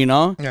there, you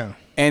know? Yeah.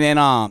 And then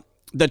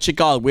the chick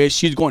I was with,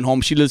 she's going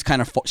home. She lives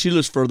she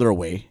lives further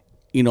away,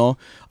 you know?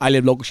 I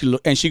live local.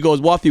 And she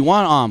goes, well, if you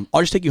want,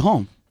 I'll just take you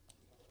home.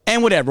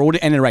 And whatever, we'll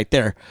end it right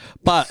there.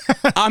 But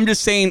I'm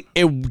just saying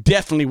it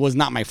definitely was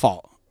not my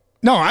fault.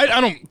 No,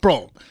 I don't,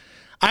 bro.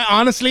 I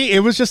honestly, it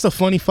was just a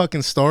funny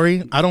fucking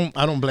story. I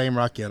don't blame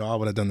Rocky at all. I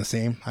would have done the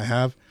same. I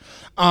have.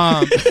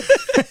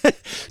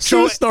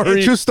 True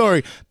story. True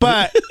story.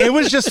 But it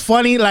was just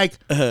funny, like,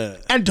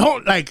 and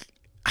don't like.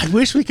 I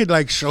wish we could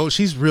like show.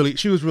 She was really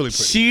pretty.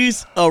 She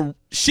is a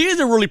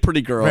really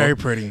pretty girl. Very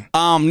pretty.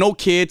 No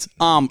kids.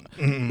 Lots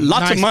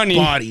nice of money.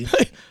 Body.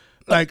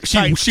 Like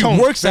she toned,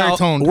 works out.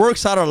 toned.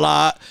 Works out a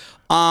lot.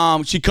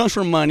 She comes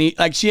from money.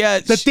 Like she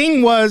had. The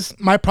thing was,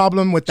 my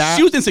problem with that.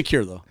 She was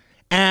insecure though,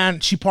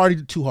 and she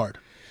partied too hard.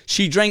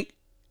 She drank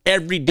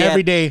every day.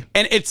 Every day.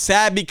 And it's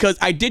sad because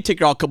I did take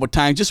her out a couple of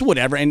times, just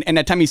whatever. And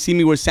that time you see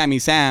me with Sammy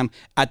Sam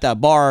at that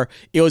bar,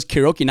 it was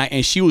karaoke night,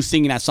 and she was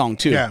singing that song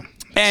too. Yeah.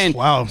 And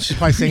wow, she's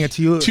probably singing it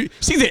to you. She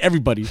sings it to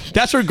everybody.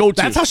 That's her go-to.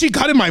 That's how she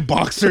got in my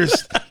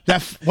boxers.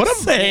 What a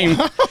Same.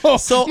 Wow.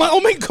 So oh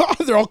my god,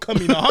 they're all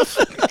coming off.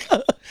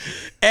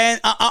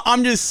 And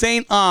I'm just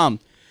saying,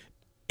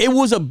 it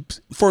was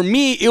for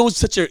me, it was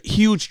such a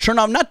huge turn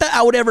off. Not that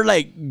I would ever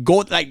like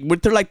go like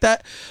with her like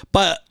that,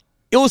 but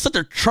it was such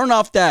a turn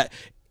off that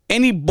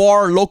any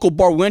local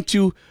bar we went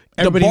to,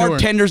 everybody the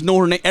bartenders know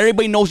her name.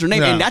 Everybody knows her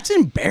name, and that's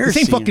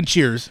embarrassing. This ain't fucking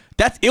Cheers.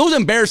 It was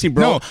embarrassing,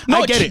 bro.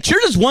 No, I get it.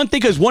 Cheers is one thing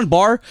because one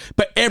bar,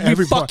 but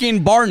every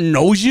fucking bar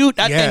knows you.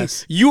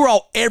 Yes. And you're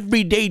out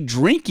every day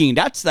drinking.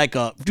 That's like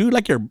the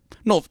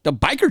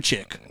biker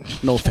chick.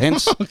 No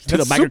offense to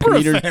the biker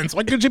community. Offense.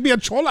 Why could you be a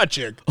chola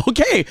chick?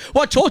 Okay,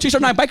 well, chola chicks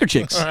are not biker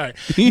chicks. All right,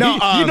 No,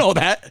 you know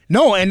that.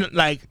 No, and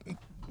like,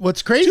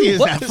 what's crazy is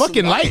that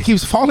fucking light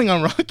keeps falling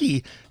on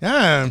Rocky.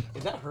 Yeah.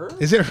 Is that her?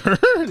 Is it her?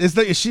 Is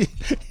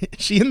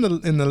she in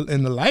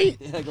the light?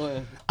 Yeah, go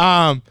ahead.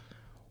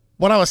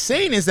 What I was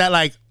saying is that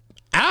like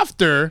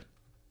after,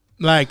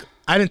 like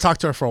I didn't talk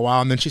to her for a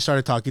while, and then she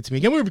started talking to me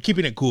again. We were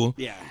keeping it cool.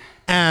 Yeah.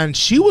 And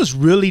she was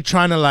really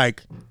trying to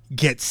like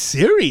get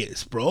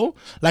serious, bro.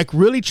 Like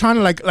really trying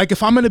to like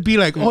if I'm gonna be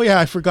like, oh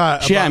yeah, I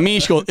forgot. She had me.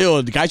 She goes,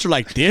 ew, the guys are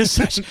like this.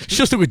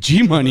 She'll stick with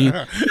G Money.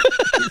 I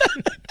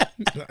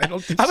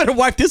don't think I better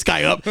wipe this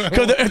guy up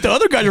because the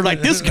other guys are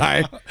like this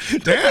guy.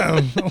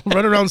 Damn,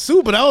 run around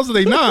soup, but else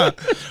they not.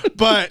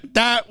 But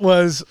that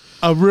was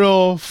a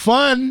real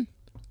funny,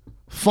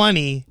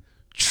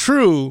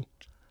 true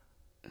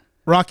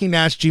Rocky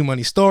Nash G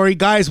Money story.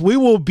 Guys, we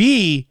will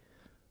be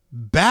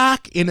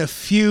back in a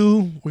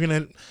few. We're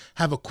gonna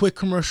have a quick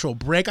commercial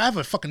break. I have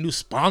a fucking new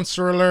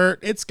sponsor alert.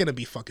 It's gonna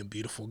be fucking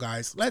beautiful,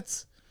 guys.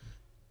 Let's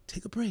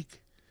take a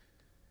break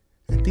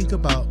and think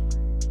about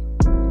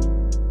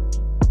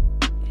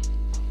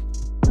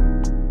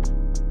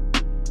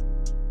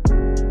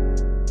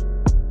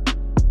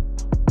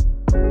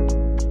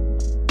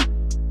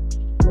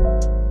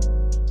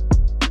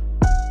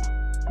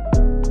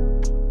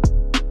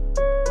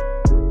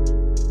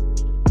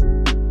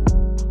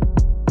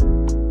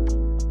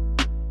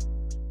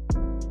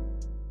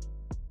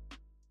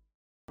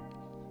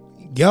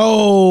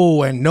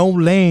Yo, and No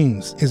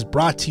Lames is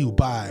brought to you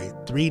by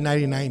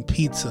 $3.99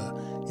 Pizza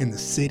in the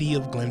city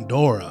of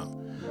Glendora.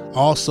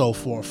 Also,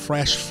 for a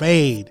fresh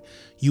fade,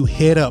 you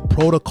hit up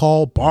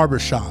Protocol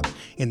Barbershop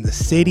in the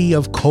city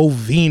of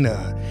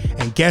Covina.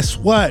 And guess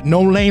what? No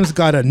Lames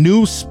got a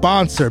new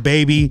sponsor,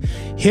 baby.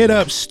 Hit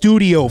up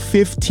Studio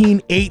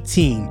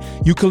 1518.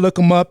 You can look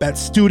them up at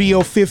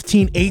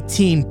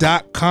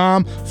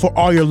studio1518.com for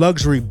all your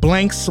luxury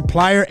blanks,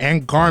 supplier,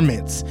 and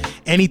garments.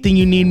 Anything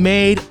you need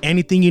made,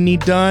 anything you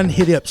need done,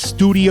 hit up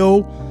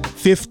Studio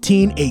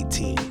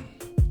 1518.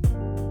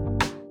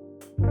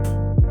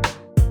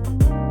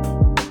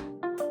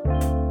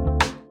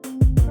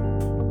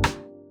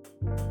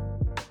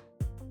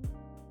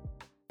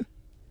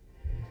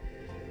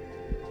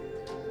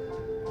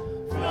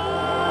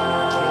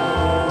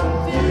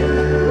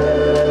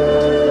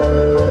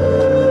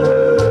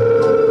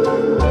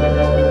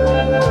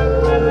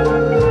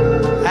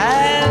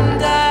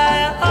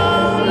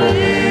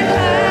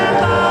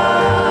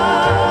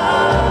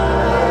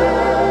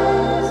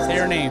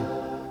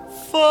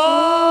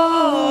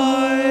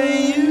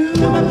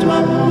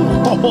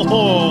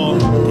 Oh,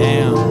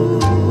 Damn.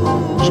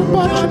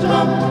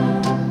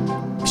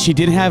 She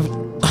did have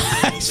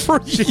eyes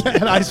for you. she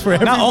had eyes for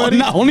everybody.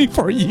 Not only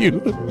for you.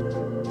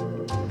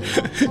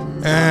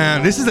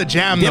 Man, this is a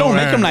jam. They don't though,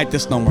 make man. them like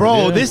this no more.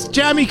 Bro, dude. this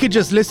jam you could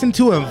just listen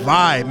to and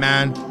vibe,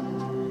 man.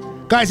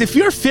 Guys, if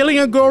you're feeling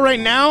a girl right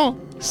now,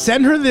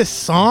 send her this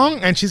song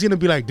and she's gonna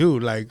be like,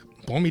 dude, like,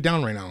 blow me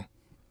down right now.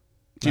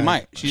 She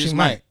might. She just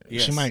might.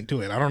 Yes. She might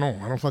do it. I don't know.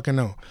 I don't fucking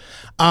know.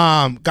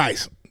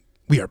 Guys,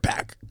 we are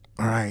back.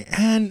 All right.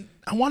 And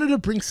I wanted to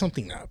bring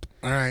something up.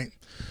 All right.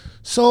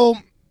 So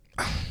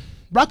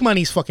Rock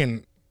Money's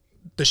fucking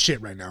the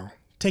shit right now.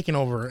 Taking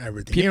over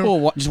everything.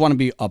 People just want to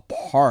be a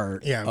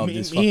part Yeah, of me,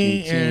 this fucking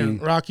me team.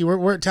 and Rocky,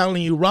 we're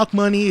telling you, Rock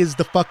Money is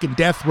the fucking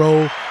death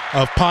row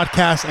of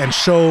podcasts and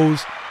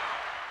shows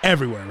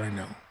everywhere right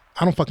now.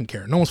 I don't fucking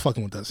care. No one's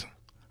fucking with us.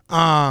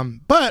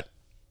 But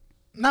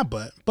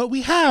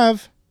we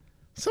have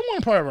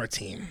someone part of our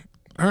team.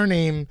 Her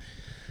name,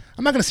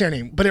 I'm not gonna say her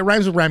name, but it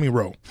rhymes with Rami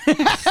Rowe.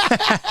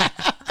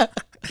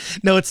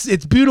 No,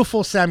 it's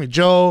beautiful Sammy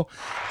Joe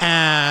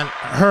and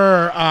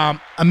her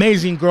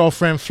amazing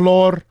girlfriend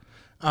Flor.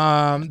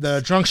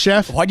 The drunk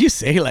chef. Why'd you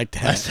say it like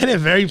that? I said it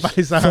very for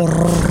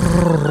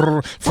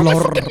my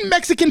fucking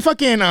Mexican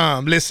fucking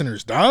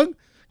listeners, dog.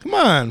 Come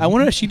on. I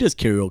wonder if she does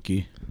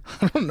karaoke.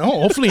 I don't know.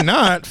 Hopefully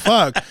not.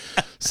 Fuck.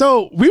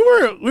 So we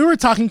were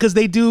talking because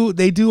they do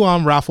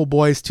Raffle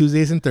Boys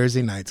Tuesdays and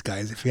Thursday nights,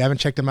 guys. If you haven't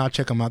checked them out,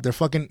 check them out.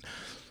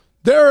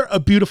 They're a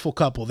beautiful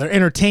couple. They're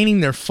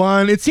entertaining. They're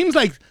fun. It seems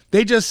like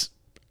they just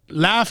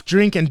laugh,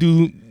 drink, and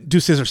do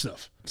scissor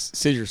stuff.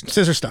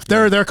 Scissor stuff.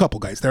 They're a couple,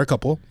 guys. They're a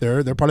couple.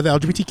 They're part of the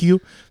LGBTQ.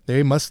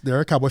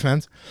 They're Cowboy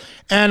fans.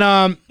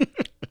 And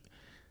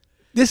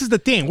this is the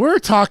thing. We're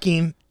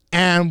talking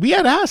and we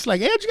had asked,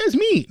 like, hey, how'd you guys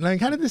meet? Like,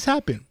 how did this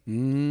happen?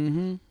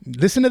 Mm-hmm.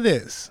 Listen to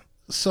this.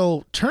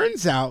 So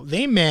turns out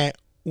they met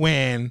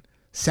when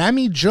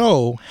Sammy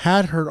Joe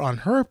had her on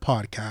her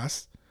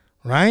podcast,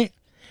 right?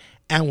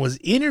 And was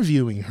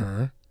interviewing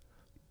her.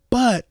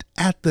 But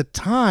at the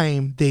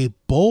time, they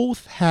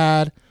both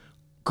had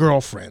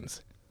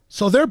girlfriends.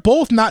 So they're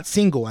both not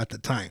single at the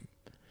time.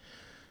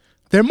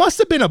 There must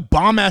have been a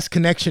bomb-ass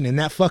connection in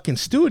that fucking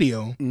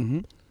studio.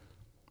 Mm-hmm.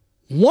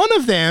 One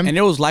of them... And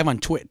it was live on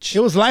Twitch. It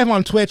was live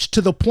on Twitch to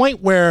the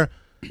point where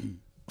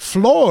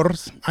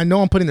Flor's... I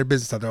know I'm putting their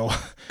business out there.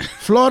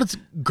 Flor's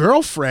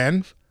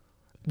girlfriend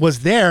was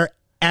there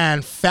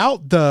and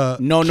felt the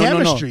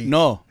chemistry.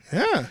 No.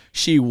 Yeah.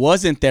 She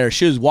wasn't there.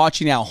 She was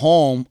watching at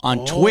home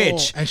on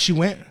Twitch. And she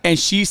went... And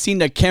she seen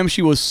the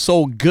chemistry was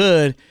so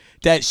good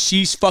that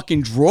she's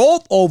fucking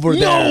drove over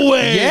there. No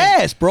way.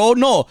 Yes, bro.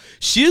 No.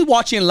 She's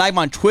watching live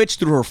on Twitch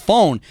through her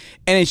phone.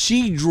 And then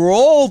she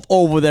drove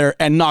over there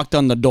and knocked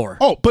on the door.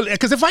 Oh, but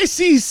because if I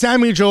see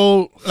Sammy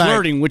Joe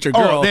flirting with your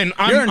girl, then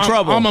you're in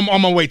trouble. I'm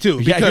on my way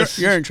too. Because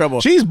you're in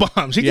trouble. She's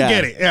bummed. She can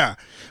get it. Yeah.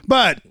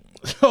 But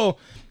so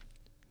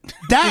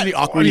that really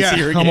awkward to see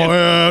her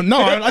again.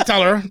 No, I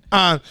tell her.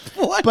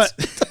 What? But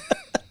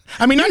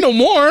I mean, I know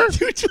more.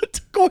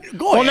 Go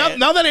Well, ahead.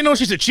 now that I know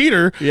she's a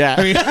cheater, Yeah.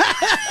 I mean,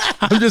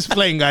 I'm just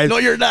playing, guys. No,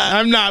 you're not.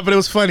 I'm not, but it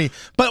was funny.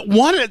 But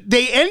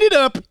they ended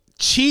up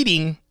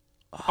cheating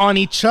on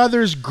each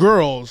other's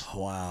girls.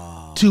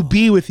 Wow. To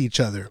be with each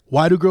other.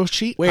 Why do girls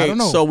cheat? Wait, I don't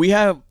know. so we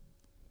have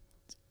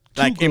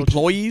like girls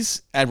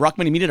employees at Rock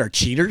Money Media are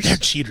cheaters? They're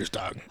cheaters,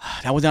 dog.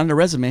 That wasn't on their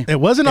resume. It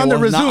wasn't on their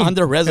resume. Not on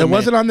their resume. It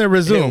wasn't on their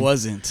resume. It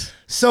wasn't.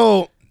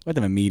 So, Let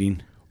them a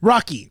meeting.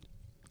 Rocky,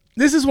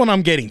 this is what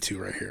I'm getting to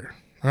right here.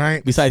 All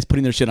right. Besides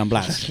putting their shit on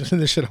blast.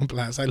 This shit on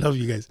blast. I love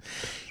you guys.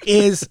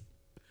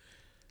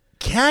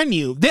 Can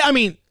you?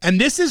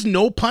 And this is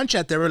no punch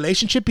at their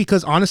relationship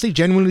because honestly,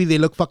 genuinely, they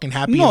look fucking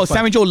happy. No,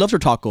 Sammy Joe loves her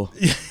taco.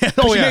 She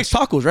makes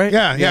tacos, right?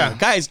 Yeah.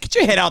 Guys, get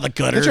your head out of the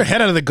gutter. Get your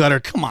head out of the gutter.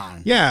 Come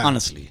on. Yeah.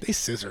 Honestly. They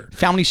scissor.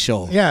 Family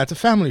show. Yeah, it's a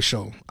family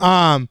show.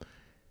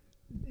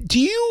 Do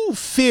you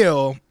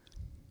feel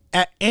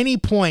at any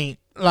point,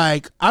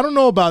 like, I don't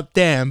know about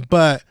them,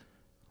 but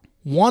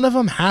one of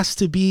them has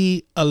to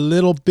be a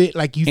little bit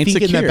like you think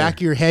in the back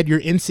of your head you're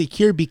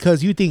insecure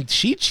because you think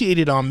she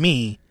cheated on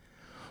me.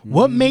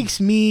 What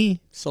makes me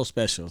so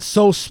special?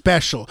 So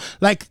special.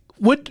 Like,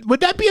 would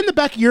that be in the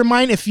back of your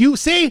mind if you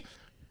say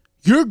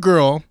your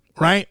girl,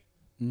 right?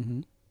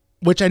 Mm-hmm.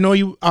 Which I know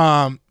you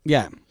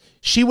yeah.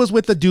 She was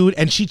with the dude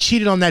and she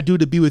cheated on that dude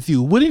to be with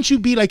you. Wouldn't you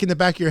be like in the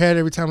back of your head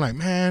every time like,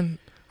 man,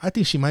 I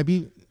think she might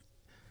be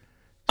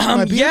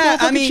yeah,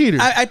 I mean, cheater.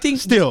 I think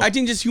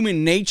just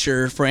human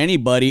nature for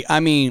anybody. I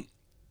mean,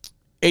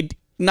 it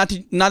not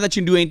that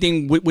you do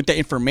anything with the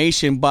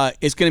information, but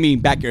it's gonna be in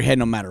the back of your head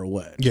no matter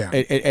what. Yeah,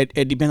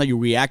 it depends how you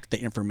react to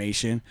the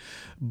information,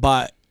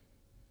 but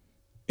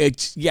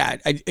that's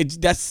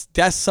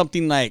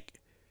something like,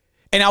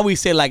 and I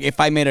always say like if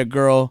I met a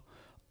girl,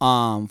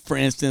 for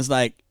instance,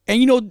 like. And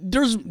you know,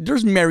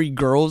 there's married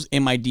girls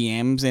in my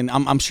DMs, and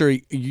I'm sure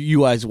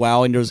you as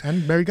well. And there's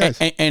married guys,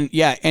 and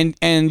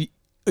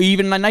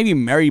even not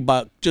even married,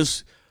 but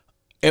just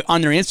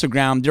on their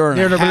Instagram, they're in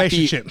a happy,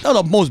 relationship. They're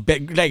the most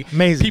like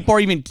amazing. People are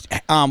even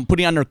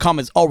putting on their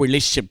comments, "Oh,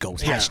 relationship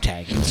goals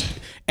hashtag,"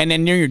 and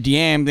then near your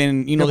DM,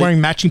 then they're wearing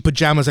matching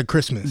pajamas at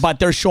Christmas, but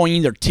they're showing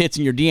you their tits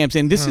in your DMs,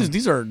 and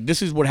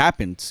this is what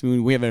happens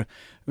when we have an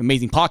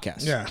amazing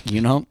podcast. Yeah,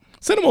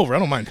 send them over. I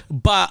don't mind.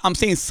 But I'm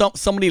saying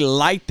somebody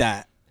like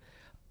that.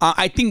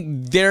 I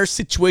think their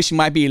situation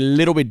might be a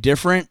little bit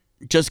different,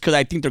 just because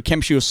I think their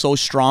chemistry was so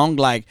strong,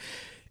 like.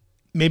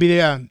 Maybe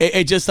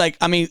it just like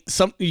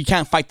you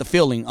can't fight the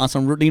feeling on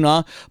some,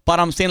 but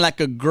I'm saying like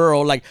a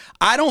girl, like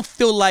I don't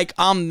feel like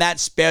I'm that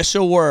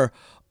special where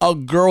a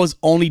girl is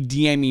only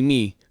DMing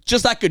me.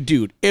 Just like a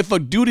dude. If a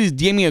dude is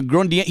DMing a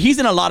girl, he's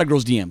in a lot of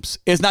girls' DMs.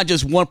 It's not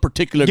just one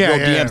particular girl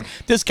DMs.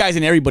 This guy's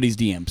in everybody's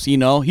DMs.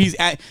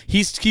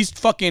 He's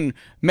fucking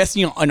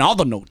messing on all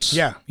the notes.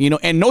 Yeah.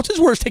 And notes is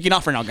where it's taking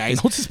off right now,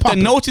 guys. Notes is the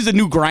notes is a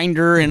new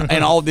grinder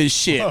and all this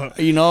shit.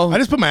 I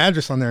just put my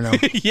address on there now.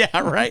 Yeah,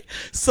 right.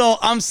 So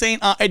I'm saying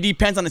it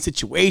depends on the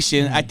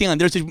situation. I think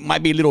theirs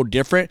might be a little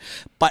different,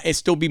 but it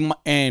still be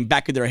in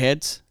back of their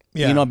heads.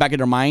 Yeah. Back of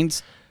their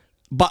minds.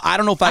 But I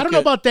don't know if I don't know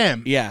about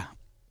them. Yeah.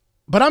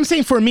 But I'm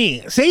saying for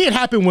me, say it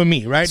happened with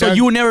me, right? So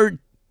you would never,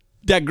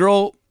 that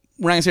girl,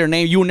 when I say her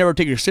name, you would never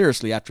take her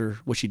seriously after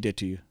what she did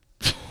to you.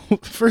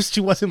 First,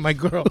 she wasn't my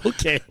girl.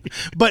 Okay.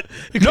 But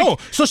no,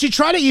 so she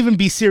tried to even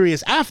be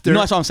serious after. No,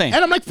 that's what I'm saying.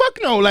 And I'm like, fuck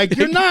no, like,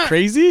 you're not.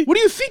 Crazy? What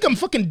do you think? I'm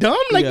fucking dumb?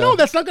 Like, no,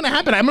 that's not going to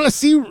happen. I'm going to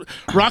see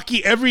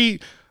Rocky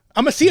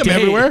I'm going to see him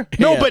everywhere.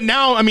 No, but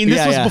now, I mean,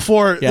 this was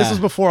before, this was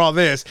before all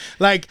this.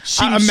 Like,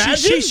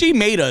 imagine. She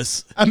made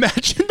us.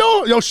 Imagine,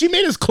 no, she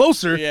made us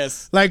closer.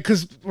 Yes. Like,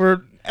 because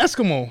we're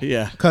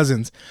Eskimo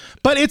cousins.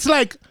 But it's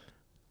like,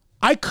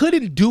 I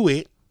couldn't do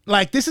it.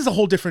 Like, this is a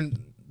whole different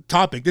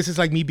topic. This is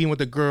like me being with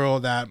a girl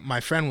that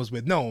my friend was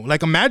with. No,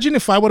 like, imagine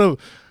if I would have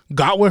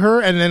got with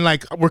her and then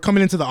like we're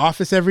coming into the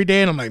office every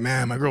day and I'm like,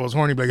 man, my girl was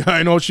horny. Like,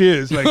 I know she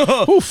is. Like,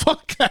 oh,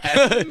 fuck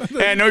that.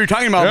 Hey, I know what you're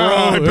talking about, bro.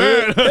 I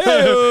bet.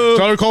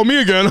 Tell her to call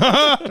me again.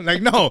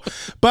 Like, no.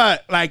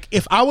 But like,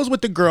 if I was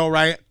with the girl,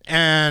 right,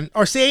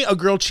 or say a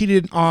girl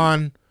cheated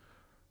on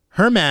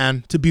her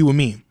man to be with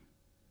me,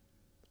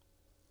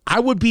 I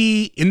would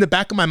be in the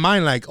back of my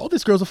mind like, oh,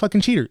 this girl's a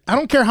fucking cheater. I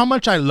don't care how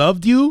much I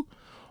loved you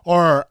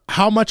or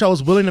how much I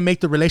was willing to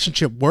make the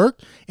relationship work.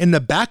 In the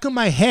back of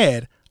my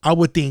head, I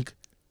would think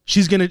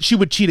she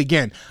would cheat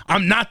again.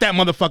 I'm not that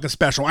motherfucking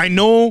special. I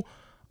know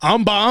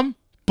I'm bomb,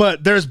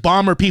 but there's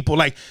bomber people.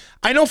 Like,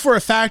 I know for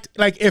a fact,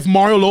 like, if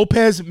Mario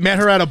Lopez met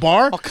her at a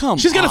bar,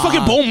 she's gonna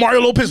fucking bone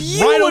Mario Lopez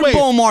right away. You would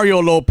bone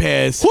Mario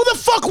Lopez. Who the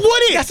fuck would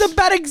it? That's a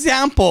bad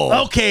example.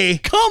 Okay.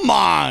 Come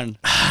on.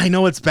 I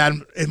know it's bad.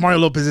 Mario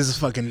Lopez is a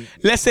fucking...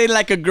 Let's say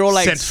like a girl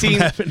like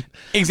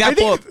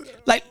example,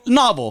 like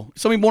novel.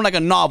 Somebody born like a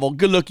novel,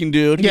 good looking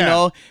dude,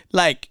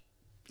 like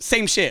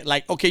same shit.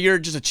 Like, okay, you're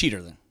just a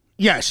cheater then.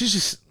 Yeah, she's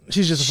just a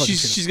fucking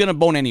cheater. She's gonna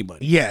bone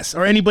anybody. Yes,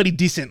 or anybody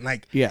decent,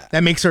 like,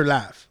 that makes her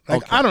laugh.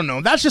 Like, I don't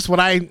know. That's just what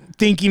I'm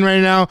thinking right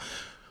now.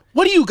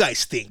 What do you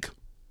guys think?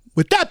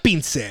 With that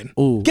being said,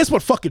 guess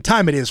what fucking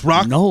time it is,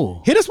 Rock?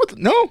 No. Hit us with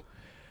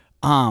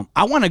I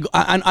want to go.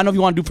 I don't know if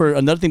you want to do for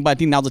another thing, but I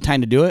think now's the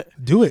time to do it.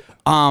 Do it.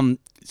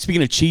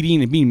 Speaking of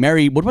cheating and being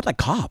married, what about that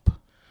cop?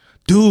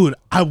 Dude,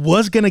 I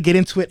was gonna get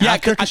into it. Yeah,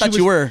 I thought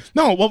you were.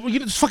 No, well,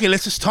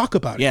 let's just talk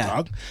about it,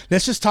 dog.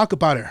 Let's just talk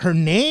about it. Her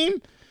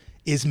name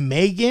is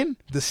Megan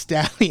the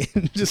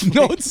Stallion. Just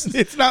no,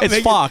 it's not. It's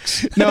Megan.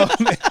 Fox. No,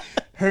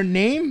 her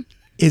name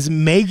is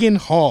Megan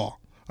Hall.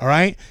 All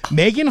right,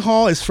 Megan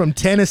Hall is from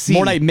Tennessee.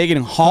 More like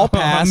Megan Hall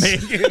pass.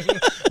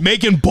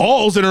 Megan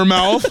balls in her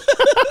mouth.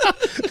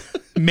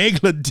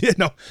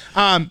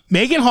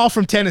 Megan Hall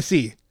from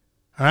Tennessee.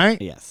 All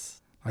right.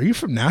 Yes. Are you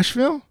from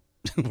Nashville?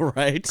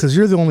 Right. Because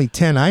you're the only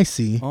 10 I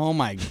see. Oh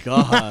my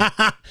god.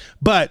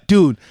 But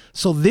dude,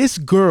 so this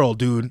girl,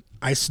 dude,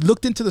 I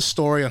looked into the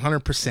story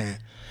 100%,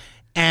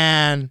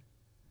 and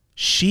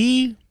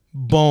she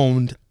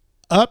boned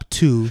up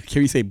to.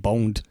 Can you say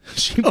boned?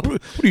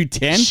 What are you,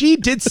 10? She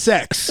did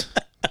sex.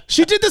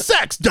 She did the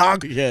sex,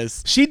 dog.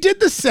 Yes. She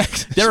did the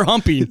sex. They're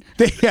humping.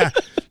 They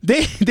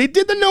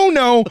did the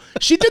no-no.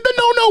 She did the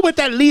no-no with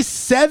at least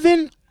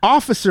 7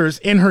 officers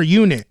in her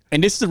unit.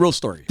 And this is a real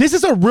story. This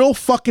is a real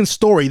fucking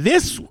story.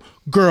 This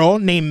girl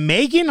named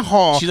Megan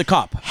Hall. She's a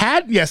cop.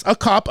 A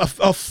cop,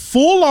 a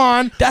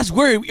full-on. That's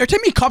weird. You're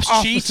telling me cops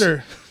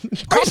officer.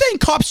 Cheat? Are you saying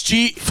cops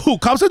cheat?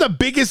 Cops are the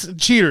biggest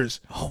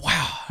cheaters. Oh,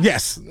 wow.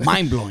 Yes.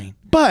 Mind-blowing.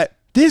 But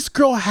this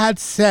girl had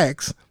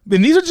sex,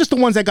 and these are just the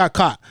ones that got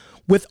caught,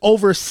 with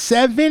over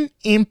 7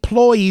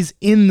 employees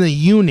in the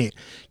unit.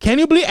 Can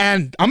you believe?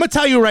 And I'm going to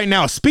tell you right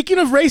now, speaking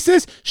of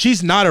racist,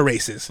 she's not a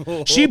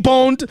racist. She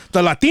boned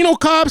the Latino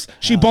cops.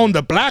 She boned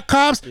the black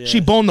cops. Yeah. She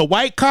boned the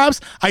white cops.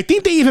 I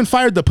think they even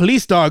fired the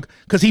police dog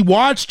because he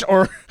watched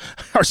or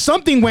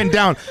something went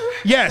down.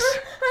 Yes.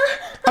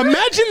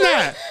 Imagine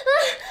that.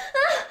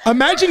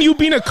 Imagine you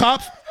being a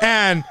cop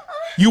and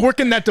you work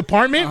in that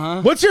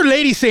department. What's your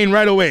lady saying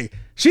right away?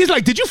 She's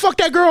like, did you fuck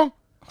that girl?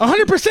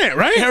 100%,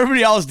 right?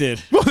 Everybody else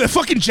did. Well, the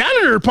fucking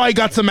janitor probably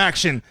got some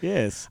action.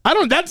 Yes.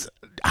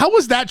 How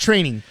was that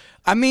training?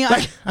 I mean,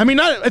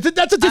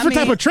 that's a different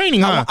type of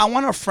training, huh? I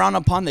want to frown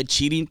upon the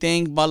cheating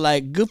thing, but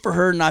like, good for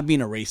her not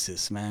being a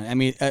racist, man. I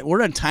mean,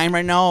 we're in a time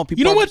right now. People,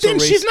 you know what? Then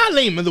she's not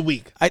lame of the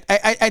week.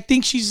 I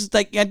think she's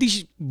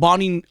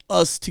bonding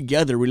us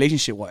together,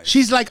 relationship wise.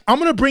 She's like, I'm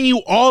gonna bring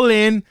you all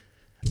in,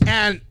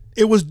 and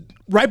it was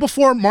right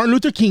before Martin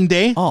Luther King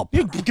Day. Oh,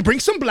 you bring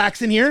some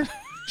blacks in here.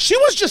 She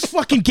was just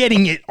fucking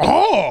getting it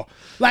all.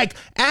 Like,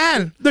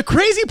 and the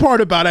crazy part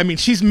about it, I mean,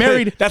 she's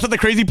married. That's not the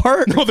crazy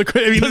part. No,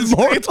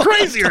 it's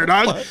crazier,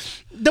 dog.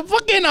 The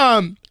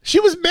fucking she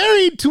was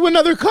married to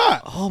another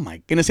cop. Oh my,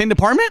 in the same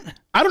department?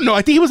 I don't know.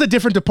 I think he was a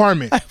different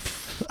department.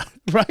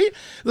 Right?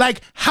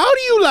 Like, how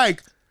do you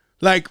like,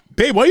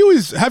 babe, why you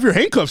always have your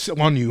handcuffs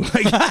on you?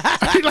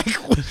 Like,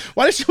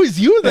 why does she always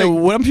use that?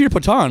 What happened to your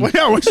baton?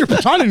 Yeah, what's your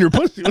baton in your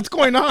pussy? What's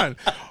going on?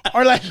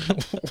 Or like,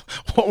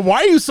 why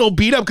are you so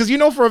beat up? Because you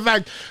know for a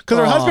fact, because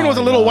her husband was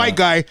a little white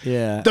guy.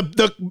 Yeah.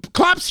 The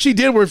cops she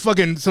did were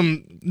fucking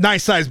some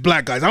nice sized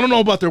black guys. I don't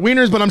know about their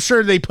wieners, but I'm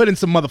sure they put in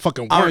some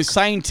motherfucking work.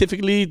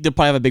 Scientifically, they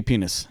probably have a big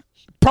penis.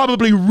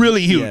 Probably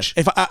really huge.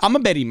 Yes. I'm a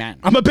betting man.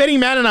 I'm a betting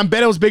man, and I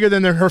bet it was bigger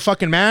than her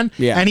fucking man.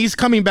 Yeah. And he's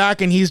coming back,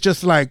 and he's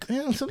just like,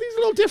 something's a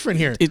little different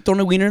here. He's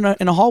throwing a wiener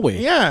in a hallway.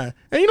 Yeah.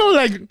 And you know,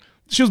 like,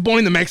 she was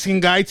boning the Mexican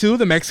guy too,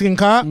 the Mexican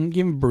cop.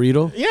 Give him a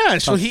burrito. Yeah.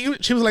 So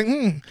she was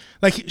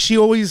like she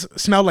always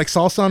smelled like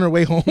salsa on her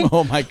way home.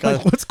 Oh my God.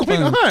 Like, what's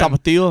going on?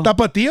 Tapatio.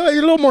 Tapatio, a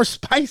little more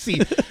spicy.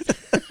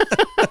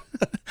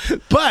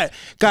 But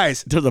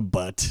guys, there's a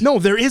but. No,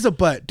 there is a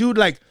but, dude.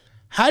 Like,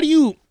 how do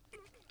you,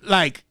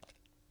 like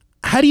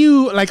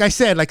I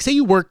said, like, say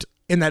you worked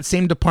in that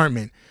same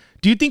department.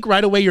 Do you think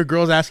right away your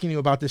girl's asking you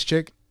about this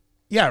chick?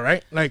 Yeah,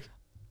 right. Like,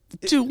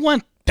 dude,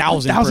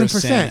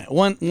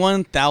 1,000%.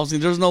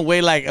 1,000. There's no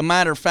way. Like, a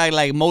matter of fact,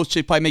 like, most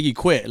chicks probably make you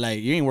quit.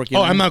 Like, you ain't working.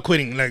 Oh, I'm not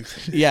quitting. Like,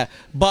 yeah,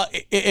 but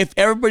if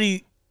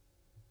everybody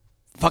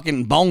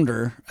fucking boned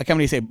her, I can't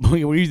really say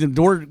we're using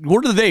the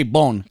word of the day.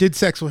 Bone. Did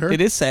sex with her?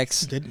 It is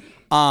sex. Did.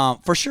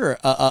 For sure.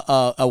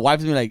 A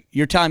wife's gonna be like,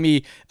 you're telling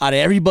me out of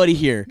everybody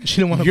here,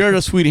 you're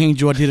the sweet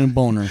angel I didn't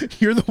bone her.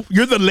 You're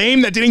the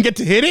lame that didn't get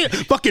to hit it?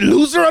 Fucking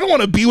loser. I don't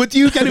want to be with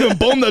you. You can't even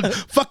bone the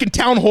fucking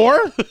town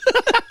whore.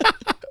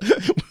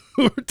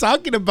 We're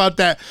talking about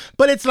that.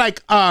 But it's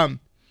like,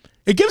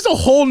 it gives a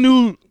whole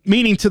new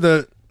meaning to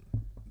the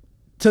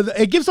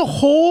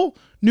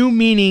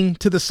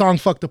song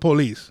Fuck the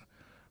Police.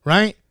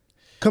 Right?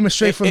 Coming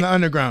straight from the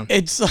underground.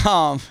 It's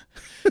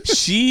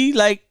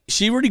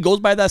she really goes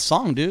by that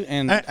song, dude,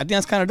 and I think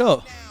that's kind of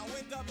dope.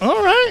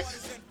 All right.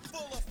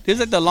 This is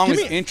like the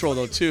longest intro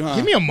though, too, huh?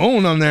 Give me a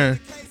moan on there.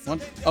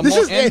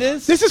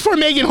 This is for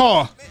Megan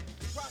Hall.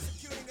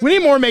 We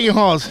need more Megan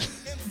Halls.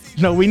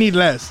 No, we need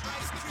less.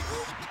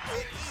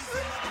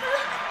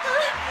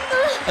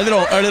 A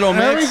little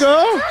mix. There we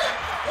go.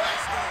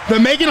 The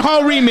Megan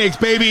Hall remix,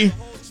 baby.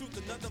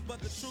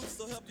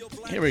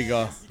 Here we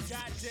go.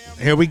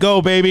 Here we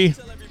go, baby.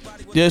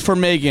 Just for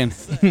Megan.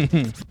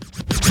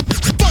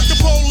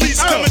 Police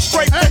coming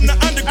straight from the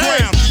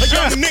underground. A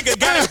young nigga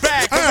got his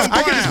back.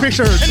 I can just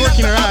picture her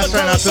twerking her ass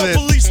right after this.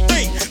 Police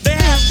think they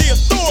have the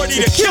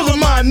authority to kill a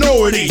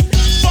minority.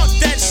 Fuck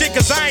that shit,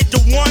 cause I ain't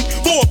the one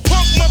for a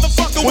punk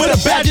motherfucker with a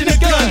badge and a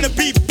gun to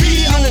be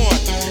beat on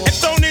and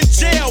thrown in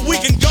jail. We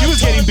can go she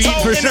was getting beat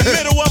for in sure. the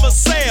middle of a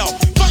sale.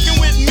 Fucking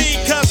with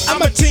me, cause I'm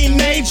a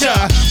teenager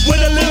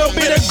with a little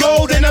bit of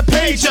gold and a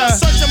pager.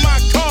 Searching my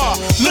car,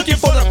 looking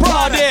for the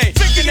product.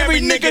 Thinking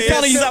every nigga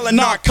is selling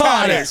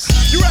narcotics.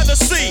 You rather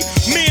see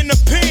me in the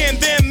pen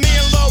than me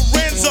and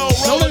Lorenzo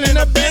rolling in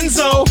a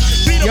benzo.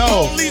 Be the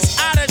police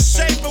out of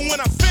shape, and when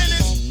I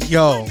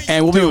finish,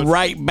 and we'll be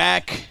right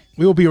back.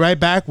 We will be right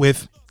back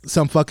with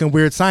some fucking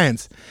weird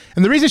science.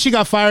 And the reason she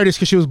got fired is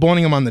because she was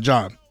boning him on the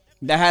job.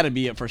 That had to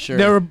be it for sure.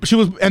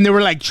 They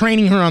were like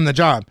training her on the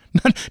job.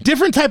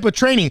 Different type of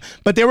training,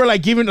 but they were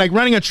like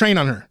running a train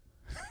on her.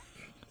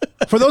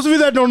 For those of you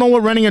that don't know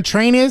what running a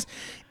train is,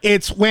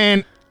 it's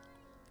when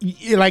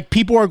like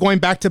people are going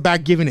back to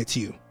back giving it to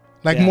you.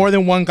 Like more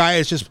than one guy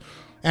is just,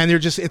 and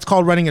it's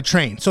called running a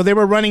train. So they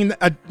were running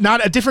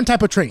not a different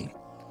type of train.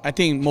 I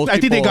think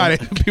they got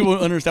it. People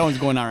understand what's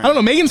going on right I don't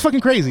know. Megan's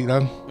fucking crazy,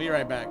 dog. We'll be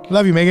right back.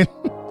 Love you, Megan.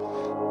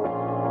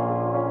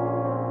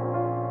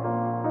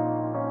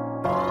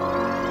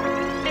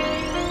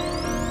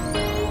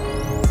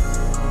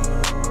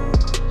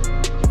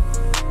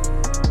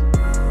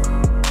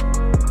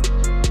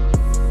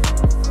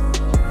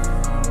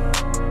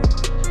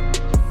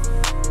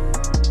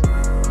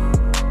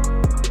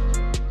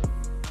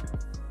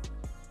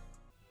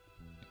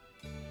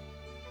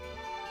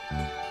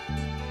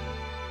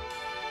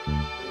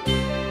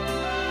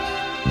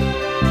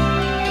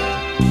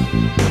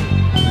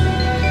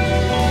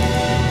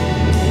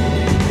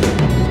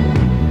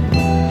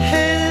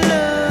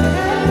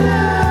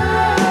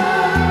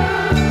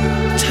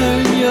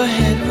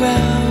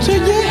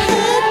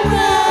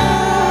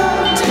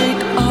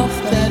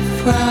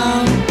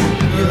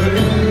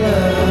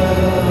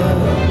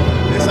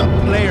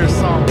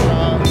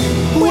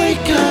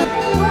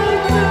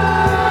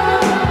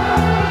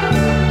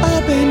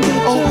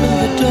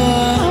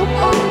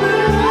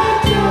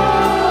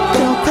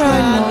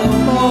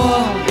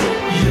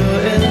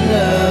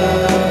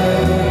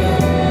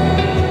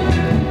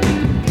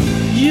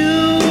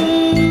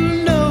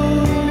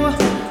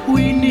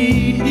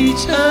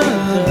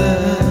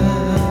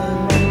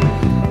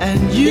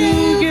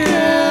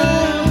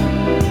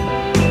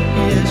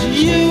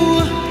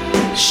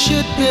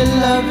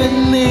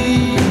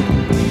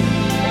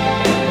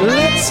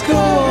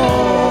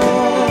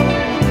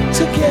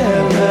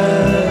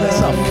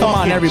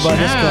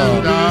 everybody. Let's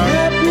go.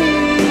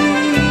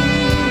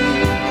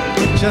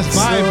 Just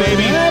vibe,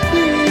 baby.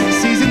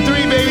 Season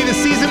 3, baby. The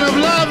season of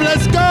love.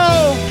 Let's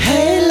go.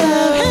 Hey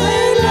love,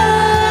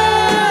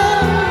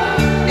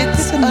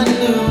 it's a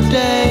new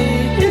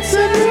day. It's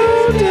a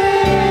new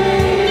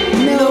day.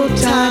 No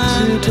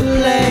time to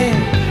play.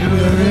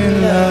 You're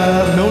in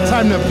love. No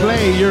time to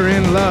play. You're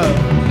in love.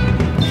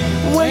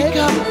 Wake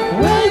up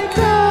Wake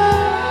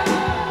up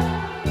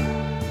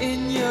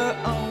in your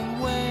own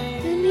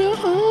way. in your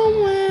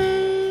own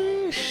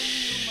way.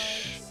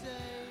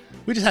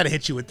 We just had to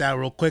hit you with that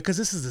real quick because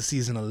this is the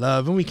season of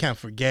love and we can't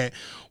forget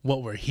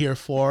what we're here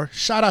for.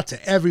 Shout out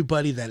to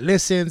everybody that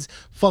listens,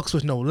 fucks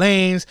with No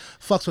Lanes,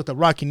 fucks with the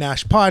Rocky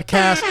Nash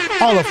podcast,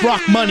 all of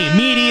Rock Money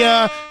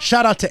Media.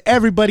 Shout out to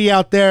everybody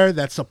out there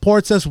that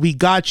supports us. We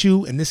got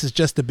you, and this is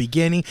just the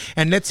beginning.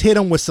 And let's hit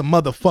them with some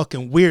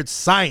motherfucking weird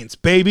science,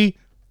 baby.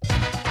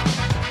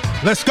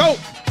 Let's go.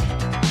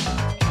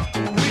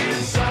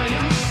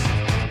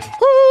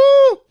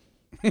 Woo!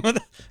 I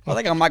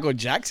think I'm Michael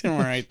Jackson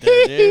right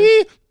there,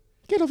 dude.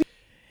 Get over.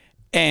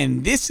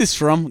 And this is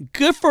from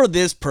Good for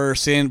This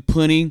Person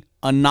putting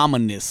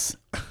anonymous.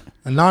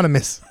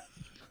 Anonymous.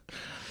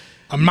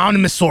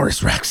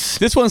 Anonymousaurus Rex.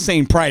 This one's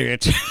saying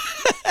private.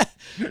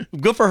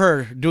 Good for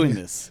her doing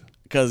this.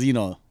 Because, you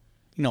know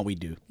we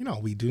do. You know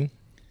what we do.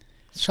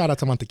 Shout out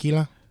to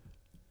Montequila.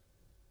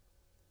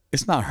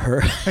 It's not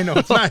her. I know,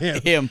 it's not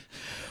him. Him.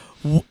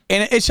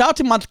 And shout out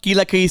to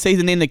Montequila because he says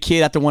the name of the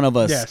kid after one of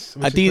us. Yes,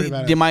 which I is pretty think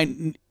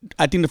badass.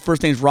 I think the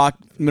first name's Rock,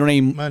 middle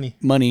name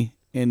Money,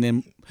 and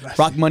then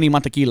Rock Money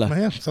Montequila. Oh,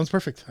 yeah, sounds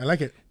perfect. I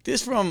like it.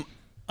 This from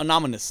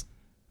Anonymous.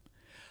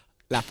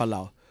 Laugh out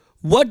loud.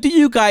 What do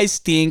you guys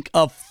think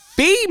of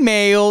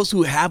females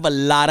who have a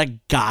lot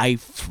of guy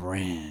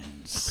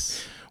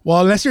friends?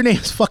 Well, unless your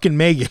name's fucking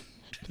Megan.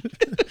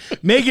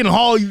 Megan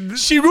Hall.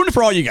 She ruined it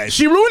for all you guys.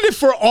 She ruined it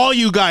for all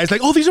you guys.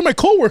 Like, oh, these are my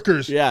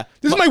coworkers. Yeah.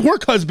 This is my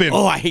work husband.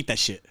 Oh, I hate that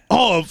shit.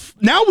 Oh,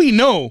 now we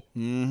know.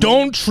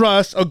 Don't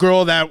trust a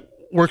girl that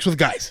works with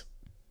guys.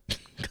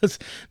 Because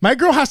my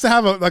girl has to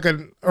have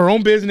her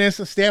own business,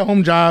 a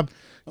stay-at-home job.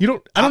 I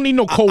don't need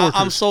no coworkers.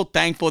 I'm so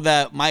thankful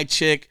that my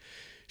chick,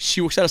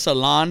 she works at a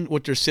salon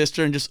with her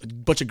sister and just a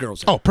bunch of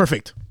girls. Oh,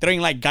 perfect. There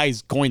ain't like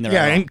guys going there.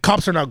 Yeah, and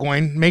cops are not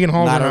going. Megan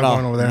Hall are not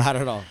going over there. Not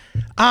at all.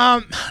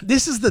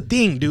 This is the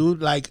thing,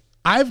 dude. Like,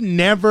 I've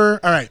never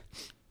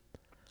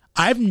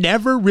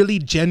really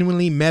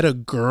genuinely met a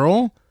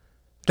girl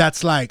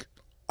that's like,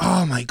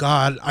 oh my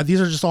God, these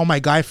are just all my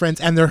guy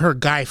friends and they're her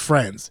guy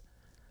friends.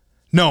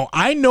 No,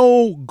 I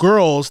know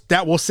girls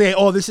that will say,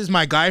 oh, this is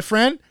my guy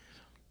friend,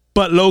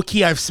 but low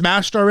key I've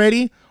smashed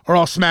already or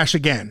I'll smash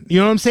again. You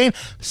know what I'm saying?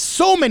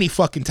 So many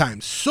fucking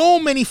times.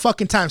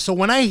 So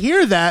when I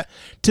hear that,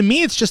 to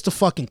me, it's just a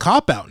fucking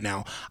cop out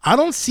now. I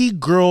don't see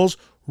girls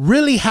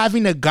really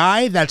having a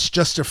guy that's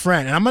just a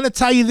friend. And I'm going to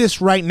tell you this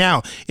right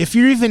now. If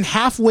you're even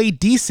halfway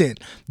decent,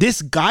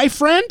 this guy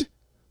friend,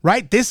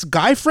 right? This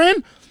guy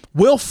friend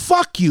will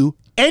fuck you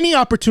any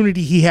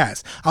opportunity he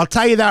has. I'll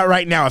tell you that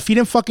right now. If you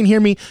didn't fucking hear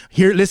me,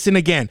 listen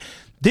again.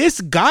 This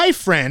guy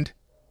friend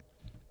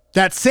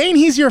that's saying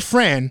he's your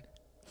friend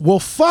will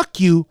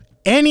fuck you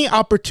any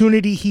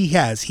opportunity he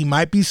has. He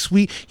might be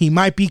sweet. He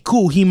might be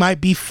cool. He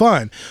might be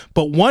fun.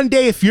 But one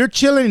day if you're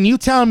chilling and you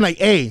tell him like,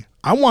 hey,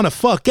 I want to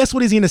fuck, guess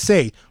what he's going to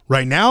say?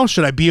 Right now,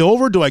 should I be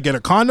over? Do I get a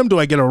condom? Do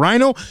I get a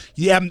rhino?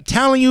 Yeah, I'm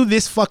telling you,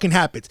 this fucking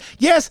happens.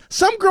 Yes,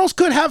 some girls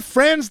could have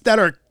friends that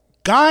are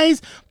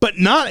guys, but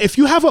not if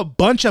you have a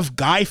bunch of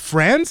guy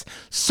friends,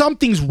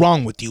 something's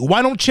wrong with you.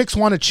 Why don't chicks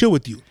want to chill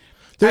with you?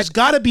 There's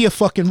got to be a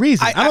fucking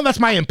reason. I know that's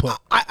my input.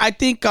 I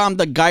think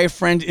the guy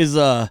friend is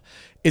a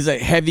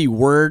heavy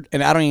word,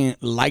 and I don't even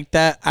like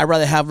that. I'd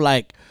rather have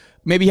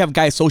maybe have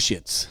guy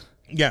associates.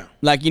 Yeah.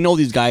 Like,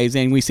 these guys,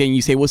 and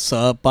you say what's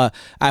up, but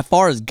as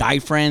far as guy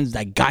friends,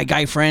 like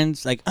guy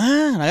friends, I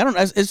don't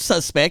know, it's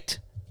suspect.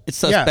 It's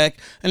suspect.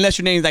 Yeah. Unless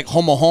your name's like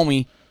homo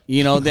homie,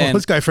 then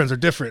those guy friends are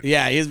different.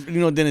 Yeah,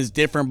 then it's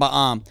different.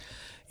 But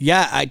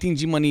yeah, I think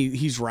G Money,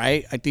 he's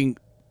right. I think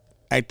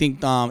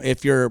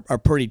if you're a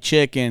pretty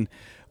chick and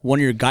one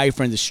of your guy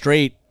friends is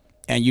straight,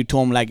 and you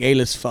told him like, hey,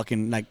 let's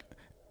fucking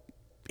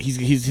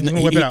he's not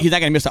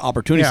gonna miss the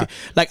opportunity. Yeah.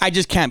 Like, I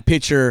just can't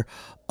picture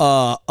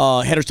a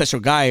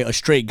heterosexual guy, a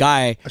straight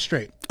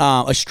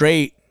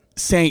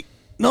saying,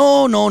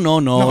 no.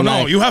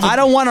 You have. I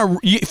don't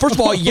want to. First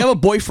of all, you have a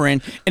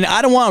boyfriend, and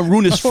I don't want to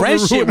ruin this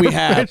friendship we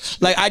have.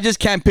 Like, I just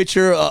can't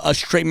picture a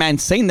straight man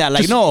saying that.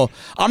 Like, no,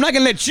 I'm not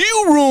gonna let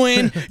you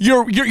ruin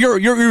your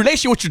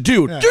relationship with your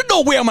dude. Yeah. There's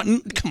no way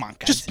come on,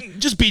 guys.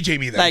 Just BJ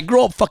me then. Like,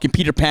 grow up, fucking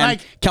Peter Pan,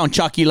 Count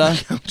Chocula.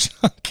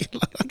 Get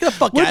the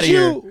fuck out of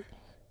here.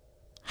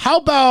 How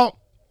about,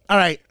 all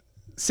right,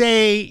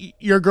 say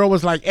your girl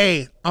was like,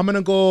 hey, I'm going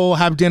to go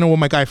have dinner with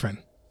my guy friend.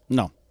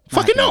 No.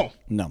 Fucking no.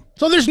 No.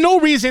 So there's no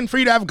reason for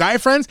you to have guy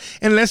friends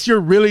unless you're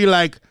really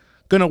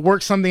going to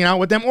work something out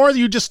with them, or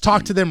you just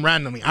talk to them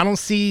randomly. I don't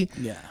see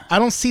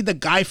the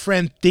guy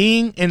friend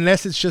thing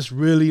unless it's just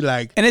really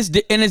and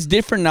it's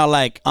different now.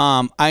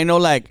 I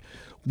know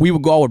we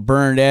would go out with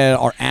Bernadette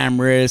or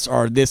Amaris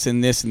or this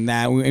and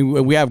that.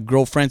 We have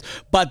girlfriends,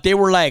 but they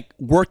were like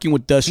working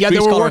with us. Yeah, they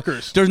were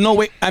workers. There's no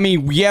way. I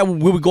mean, yeah,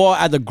 we would go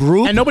out as a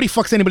group, and nobody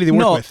fucks anybody they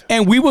work with.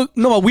 And we would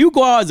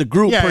go out as a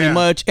group pretty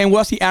much, and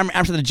we'll see Amaris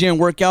at the gym,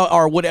 work out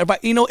or whatever.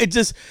 You know, it's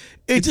just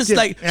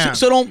like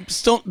so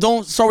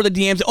don't start with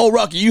the DMs. Oh,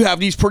 Rocky, you have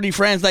these pretty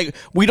friends. Like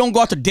we don't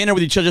go out to dinner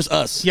with each other, just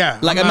us. Yeah.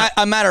 Like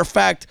a matter of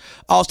fact,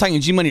 I was talking to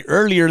G Money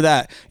earlier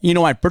that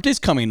my birthday's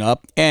coming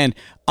up, and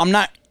I'm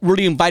not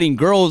really inviting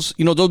girls.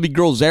 There'll be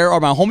girls there, or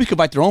my homies could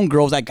invite their own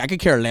girls. Like I could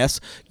care less.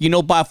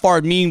 By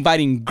far, me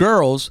inviting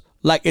girls,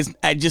 like it's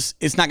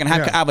not gonna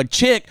happen. I have a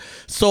chick,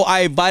 so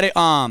I invited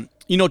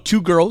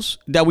 2 girls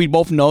that we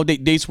both know.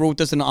 They were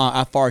with us in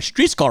as far as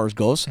Street Scholars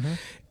goes. Mm-hmm.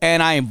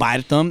 And I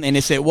invited them, and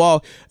they said,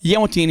 "Well, you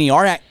haven't went to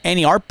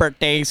any of our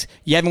birthdays.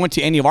 You haven't went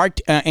to any of our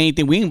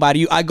anything we invited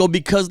you." I go,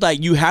 because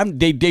like you have,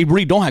 they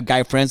really don't have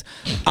guy friends.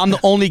 I'm the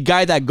only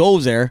guy that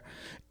goes there,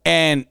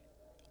 and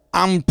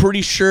I'm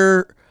pretty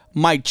sure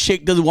my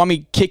chick doesn't want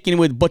me kicking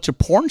with a bunch of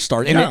porn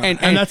stars.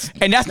 And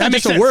that's not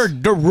just a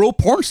word; they're real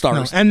porn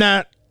stars. No, and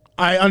that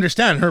I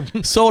understand her.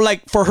 So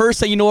like for her,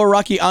 say, what,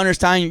 Rocky, I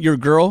understand your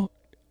girl.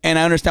 And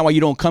I understand why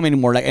you don't come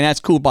anymore. Like, and that's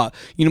cool. But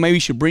maybe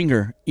you should bring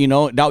her.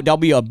 That'll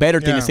be a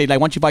better thing to say. Like,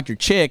 once you invite your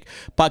chick,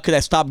 but because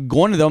I stopped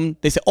going to them,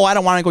 they say, "Oh, I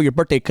don't want to go to your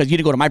birthday because you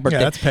didn't go to my birthday."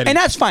 Yeah, that's petty. And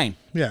that's fine.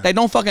 Yeah, they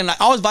don't fucking.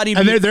 I was inviting,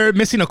 and they're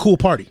missing a cool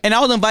party. And I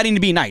was inviting to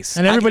be nice.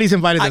 And everybody's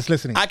invited that's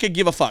listening. I could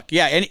give a fuck.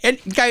 Yeah, and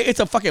guy, it's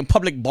a fucking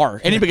public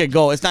bar. Anybody could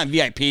go. It's not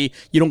VIP.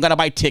 You don't gotta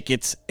buy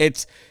tickets.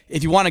 It's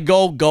if you want to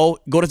go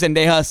to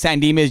Zendeja, San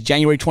Dimas,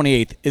 January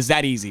 28th. It's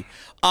that easy.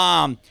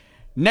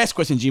 Next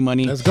question, G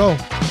Money. Let's go.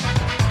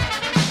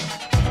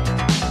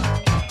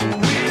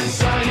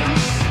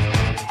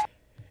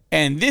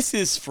 And this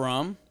is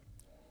from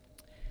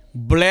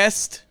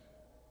Blessed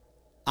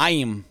I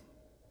Am.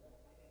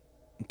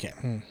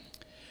 Okay.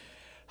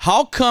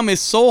 How come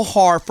it's so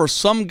hard for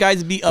some guys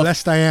to be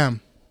Blessed I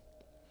am.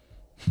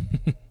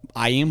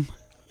 I am?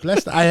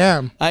 Blessed I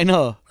am. I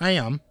know. I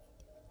am.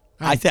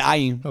 I said I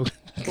am.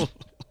 Okay.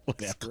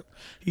 Whatever.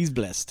 He's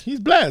blessed. He's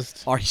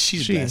blessed. Or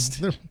she's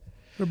blessed.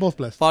 They're both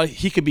blessed. Well,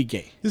 he could be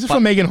gay. This is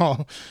from Megan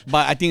Hall.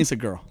 But I think it's a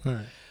girl. All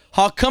right.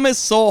 How come it's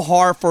so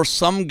hard for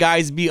some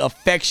guys to be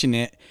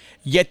affectionate,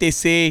 yet they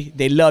say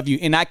they love you?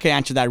 And I can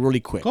answer that really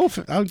quick. Go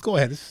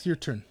ahead. This is your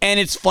turn. And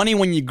it's funny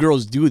when you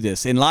girls do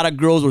this. And a lot of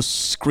girls will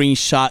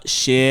screenshot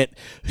shit,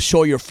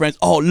 show your friends,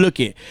 "Oh, look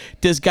it.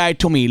 This guy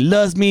told me he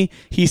loves me.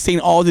 He's saying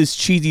all this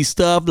cheesy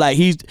stuff." Like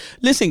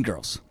listen,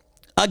 girls.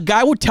 A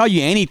guy will tell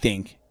you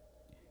anything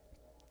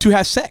to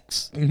have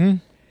sex. Mm-hmm.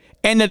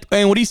 And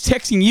when he's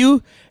texting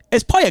you,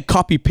 it's probably a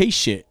copy paste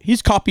shit.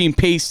 He's copy and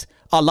paste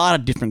a lot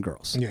of different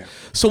girls. Yeah.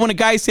 So when a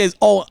guy says,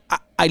 "Oh,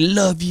 I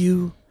love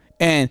you,"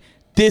 and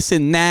this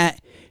and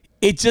that,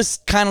 it's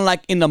just kind of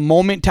like in the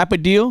moment type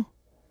of deal.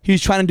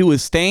 He's trying to do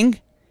his thing.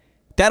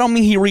 That don't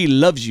mean he really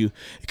loves you.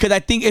 Because I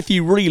think if he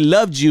really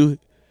loved you,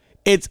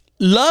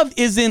 love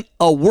isn't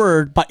a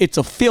word, but it's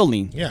a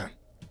feeling. Yeah.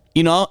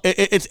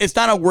 It's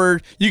not a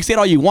word. You can say it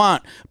all you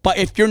want, but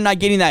if you're not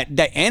getting that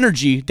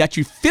energy that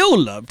you feel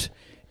loved,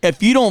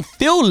 if you don't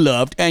feel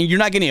loved and you're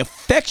not getting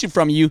affection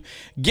from you,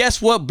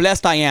 guess what?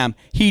 Blessed I am.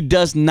 He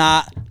does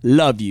not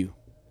love you.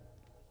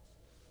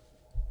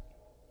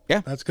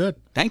 Yeah. That's good.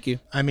 Thank you.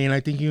 I mean,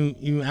 I think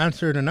you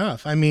answered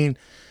enough. I mean,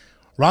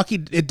 Rocky,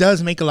 it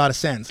does make a lot of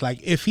sense. Like,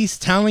 if he's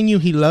telling you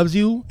he loves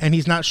you and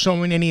he's not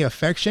showing any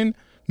affection,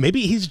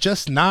 maybe he's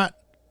just not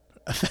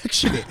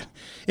affectionate.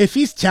 If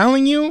he's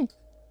telling you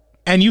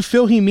and you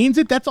feel he means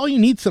it, that's all you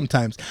need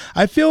sometimes.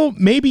 I feel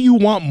maybe you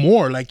want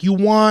more. Like, you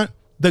want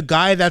the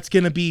guy that's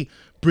going to be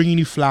bringing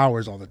you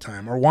flowers all the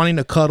time or wanting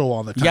to cuddle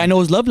all the time. Yeah, I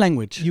know his love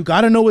language. You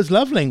got to know his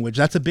love language.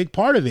 That's a big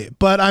part of it.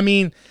 But, I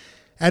mean,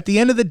 at the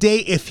end of the day,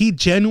 if he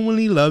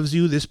genuinely loves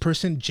you, this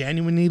person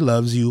genuinely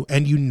loves you,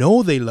 and you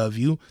know they love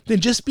you,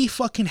 then just be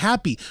fucking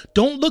happy.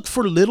 Don't look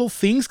for little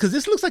things, because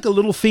this looks like a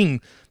little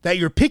thing that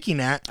you're picking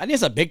at. I think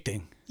it's a big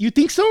thing. You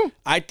think so?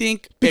 I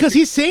think... Because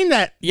he's saying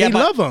that they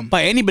love him.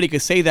 But anybody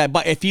could say that.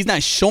 But if he's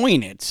not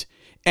showing it,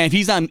 and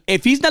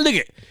if he's not look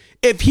at...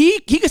 If he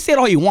can say it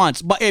all he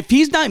wants, but if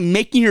he's not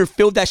making her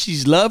feel that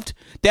she's loved,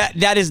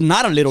 that is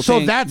not a little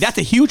thing. That's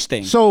a huge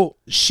thing. So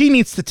she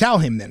needs to tell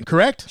him then,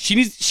 correct?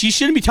 She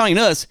shouldn't be telling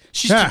us.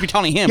 She should be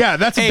telling him. Yeah,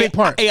 that's a big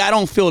part. Hey, I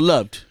don't feel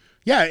loved.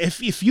 Yeah,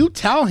 if you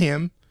tell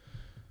him,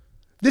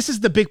 this is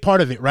the big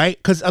part of it, right?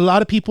 Because a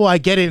lot of people, I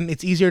get it, and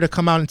it's easier to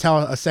come out and tell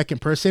a second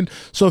person.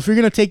 So if you're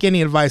going to take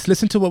any advice,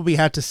 listen to what we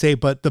had to say.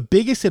 But the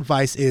biggest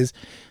advice is,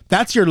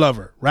 that's your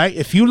lover, right?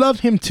 If you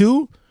love him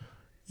too,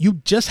 you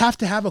just have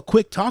to have a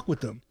quick talk with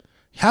them.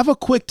 Have a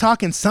quick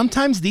talk, and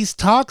sometimes these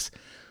talks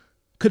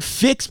could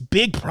fix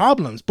big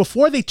problems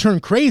before they turn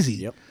crazy.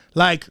 Yep.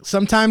 Like,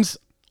 sometimes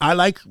I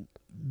like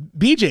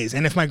BJ's,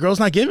 and if my girl's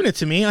not giving it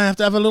to me, I have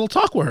to have a little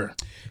talk with her.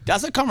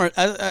 That's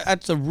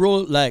a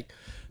real, like,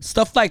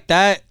 stuff like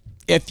that.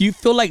 If you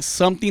feel like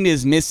something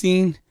is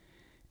missing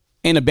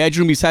in a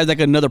bedroom besides like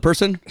another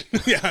person.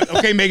 Yeah.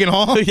 Okay, Megan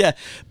Hall. Yeah.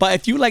 But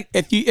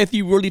if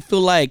you really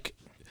feel like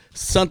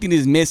something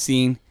is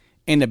missing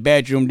in the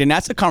bedroom, then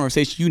that's a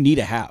conversation you need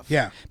to have.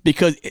 Yeah.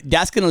 Because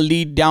that's going to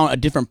lead down a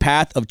different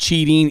path of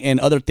cheating and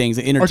other things.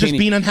 Or just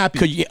being unhappy.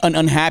 Because you're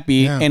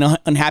unhappy, and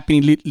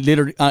unhappy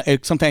literally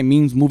sometimes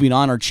means moving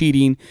on or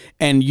cheating,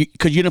 and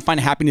because you didn't find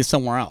happiness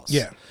somewhere else.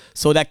 Yeah.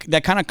 So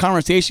that kind of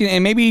conversation,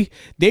 and maybe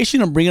they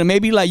shouldn't bring it.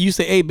 Maybe like you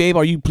say, hey babe,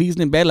 are you pleased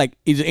in bed? Like,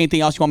 is there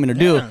anything else you want me to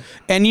do?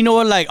 And you know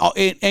what, like,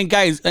 and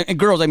guys and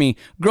girls,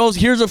 girls,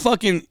 here's a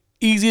fucking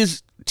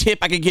easiest tip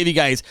I can give you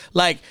guys.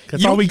 Like,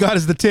 that's all we got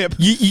is the tip.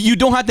 You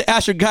don't have to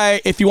ask your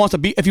guy if he wants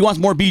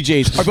more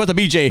BJs or if he wants a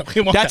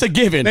BJ. That's a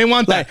given. They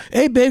want that.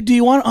 Hey babe, do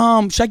you want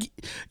do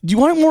you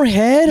want more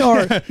head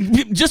or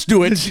just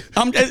do it?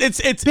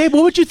 It's babe,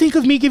 what would you think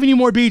of me giving you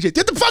more BJs?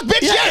 Get the fuck,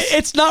 bitch. Yeah, Yes.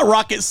 it's not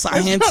rocket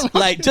science.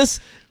 Like,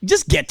 just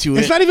get to it.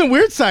 It's not even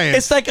weird science.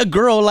 It's like a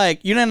girl,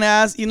 like you didn't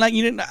ask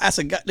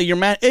a guy, like your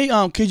man, hey,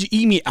 could you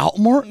eat me out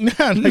more?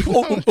 Like,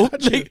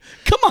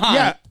 come on.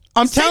 Yeah,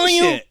 I'm telling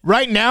you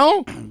right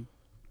now,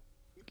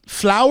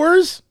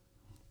 flowers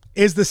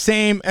is the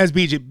same as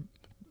BJ.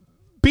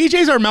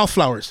 BJs are mouth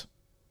flowers.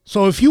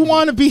 So if you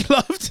want to be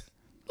loved,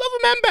 love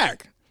a man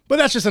back. But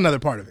that's just another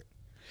part of it.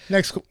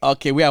 Next.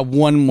 Okay, we have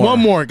one more. One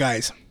more,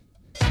 guys.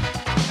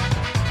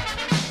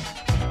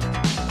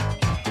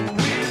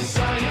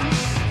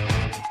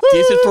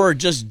 This is for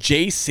just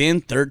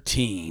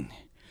Jason13.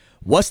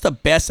 What's the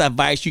best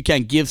advice you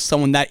can give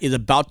someone that is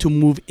about to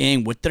move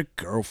in with their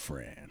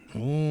girlfriend?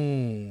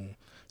 Ooh.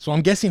 So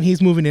I'm guessing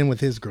he's moving in with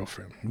his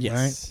girlfriend.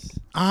 Yes.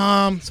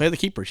 Right? So the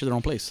keeper. She's her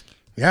own place.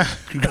 Yeah.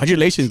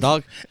 Congratulations,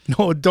 dog.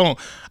 No, don't.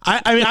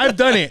 I mean, I've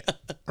done it.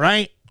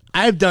 Right?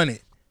 I've done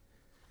it.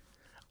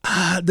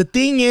 The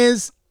thing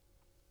is,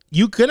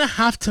 you're going to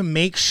have to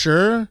make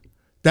sure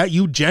that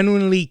you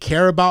genuinely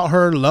care about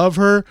her, love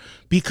her,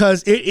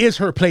 because it is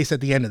her place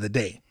at the end of the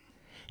day.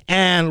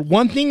 And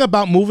one thing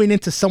about moving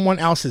into someone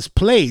else's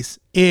place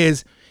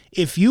is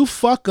if you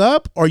fuck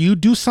up or you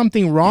do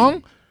something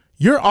wrong,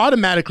 you're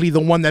automatically the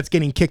one that's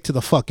getting kicked to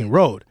the fucking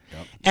road.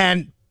 Yep.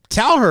 And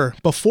tell her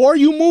before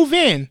you move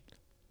in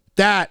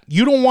that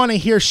you don't want to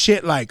hear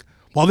shit like,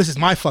 well, this is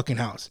my fucking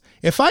house.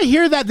 If I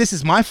hear that this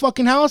is my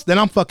fucking house, then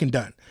I'm fucking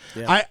done.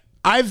 Yeah.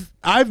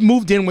 I've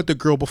moved in with the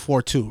girl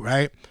before too,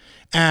 right?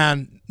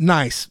 And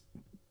nice,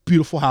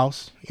 beautiful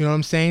house. You know what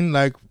I'm saying?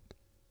 Like,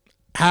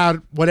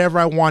 had whatever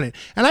I wanted.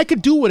 And I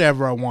could do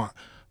whatever I want.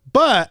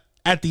 But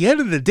at the end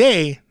of the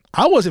day,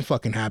 I wasn't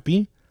fucking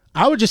happy.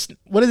 I would just,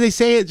 what do they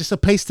say? Just a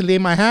place to lay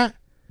my hat.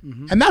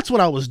 Mm-hmm. And that's what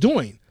I was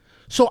doing.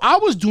 So I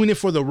was doing it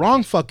for the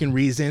wrong fucking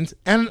reasons.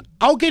 And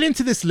I'll get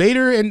into this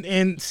later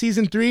in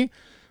season 3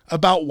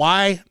 about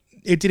why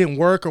it didn't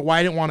work or why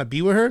I didn't want to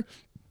be with her.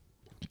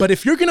 But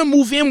if you're going to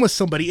move in with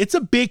somebody, it's a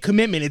big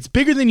commitment. It's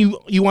bigger than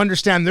you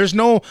understand. There's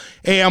no,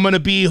 hey, I'm going to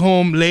be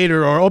home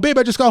later, or, oh, babe,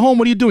 I just got home.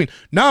 What are you doing?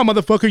 Nah,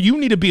 motherfucker, you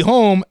need to be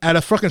home at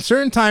a fucking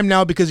certain time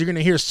now because you're going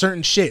to hear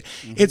certain shit.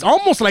 Mm-hmm. It's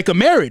almost like a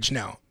marriage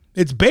now.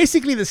 It's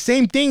basically the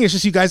same thing. It's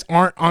just you guys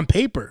aren't on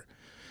paper.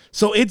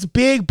 So it's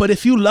big, but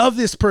if you love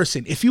this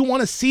person, if you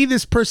want to see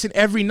this person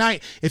every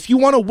night, if you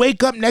want to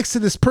wake up next to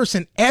this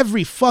person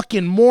every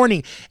fucking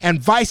morning and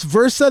vice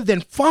versa,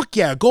 then fuck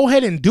yeah, go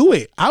ahead and do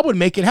it. I would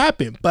make it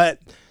happen, but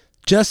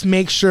just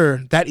make sure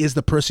that is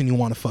the person you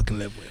want to fucking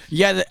live with.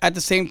 Yeah, at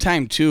the same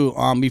time too,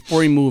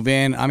 before you move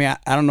in, I mean,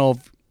 I don't know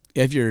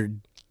if you're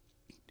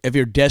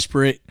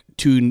desperate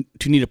to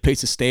need a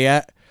place to stay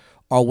at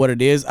or what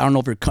it is. I don't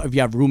know if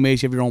you have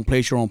roommates, you have your own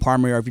place, your own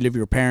apartment, or if you live with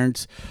your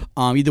parents.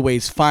 Either way,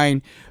 it's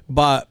fine.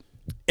 But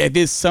if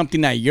it's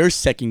something that you're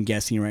second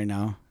guessing right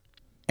now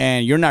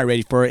and you're not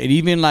ready for it, and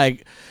even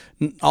like,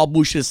 all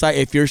bullshit aside,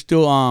 if you're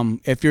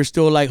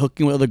still like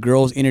hooking with other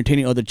girls,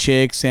 entertaining other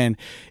chicks, and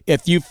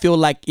if you feel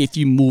like if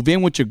you move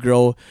in with your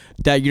girl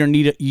that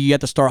you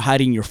have to start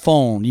hiding your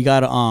phone, you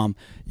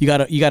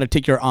gotta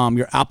take your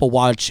Apple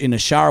Watch in the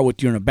shower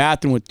with you, in the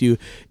bathroom with you.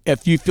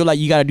 If you feel like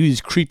you gotta do these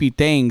creepy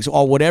things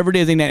or whatever it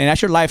is, and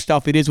that's your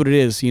lifestyle, it is what it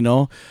is, you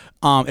know.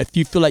 If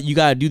you feel like you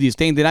gotta do these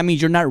things, then that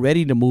means you're not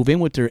ready to move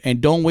in with her,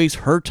 and don't waste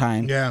her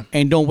time. Yeah.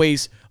 And don't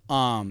waste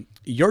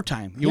your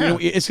time.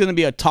 It's going to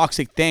be a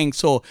toxic thing.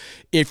 So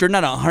if you're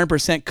not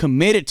 100%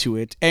 committed to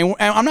it, and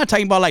I'm not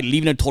talking about like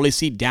leaving a toilet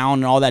seat down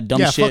and all that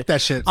dumb shit. Fuck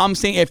that shit. I'm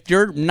saying if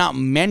you're not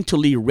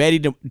mentally ready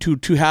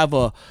to have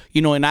a,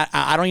 you know, and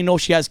I don't even know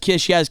if she has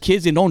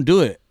kids, then don't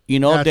do it. You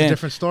know, that's a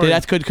different story.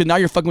 That's good because now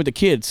you're fucking with the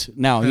kids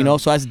now, you know,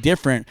 so that's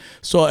different.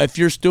 So if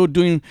you're still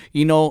doing,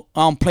 you know,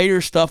 player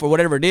stuff or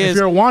whatever it is.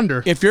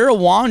 If you're a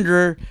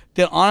wanderer,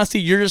 then honestly,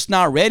 you're just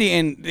not ready.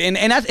 And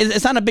that's,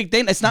 it's not a big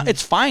thing.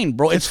 It's fine,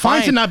 bro. It's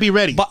fine to not be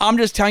ready. But I'm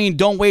just telling you,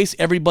 don't waste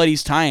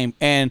everybody's time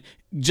and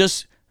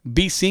just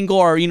be single,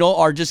 or, you know,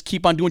 or just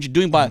keep on doing what you're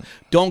doing, but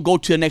don't go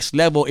to the next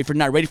level if you're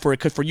not ready for it.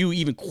 Because for you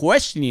even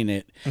questioning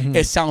it,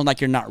 it sounds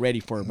like you're not ready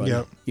for it, buddy.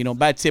 Yep. You know,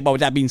 that's it. But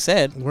with that being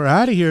said, we're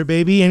out of here,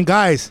 baby. And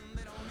guys,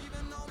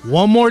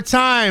 one more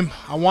time,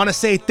 I want to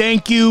say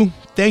thank you.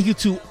 Thank you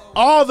to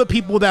all the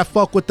people that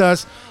fuck with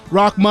us.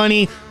 Rock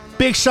Money.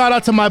 Big shout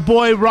out to my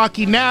boy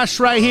Rocky Nash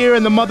right here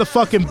in the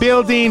motherfucking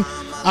building.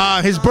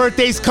 His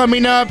birthday's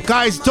coming up.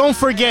 Guys, don't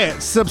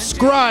forget,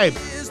 subscribe,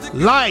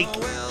 like,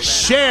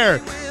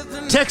 share.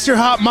 text your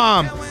hot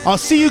mom. I'll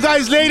see you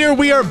guys later.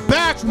 We are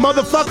back,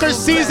 motherfuckers.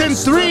 Season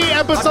 3,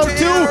 episode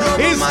 2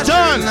 is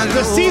done.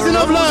 The season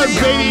of love,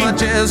 baby.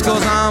 Just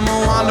 'cause I'm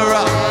a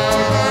wanderer.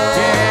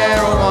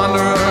 Yeah, a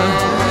wanderer.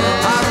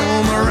 I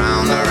roam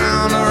around.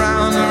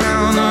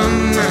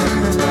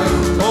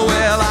 Oh,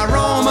 well, I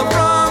roam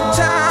from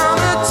town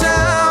to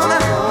town.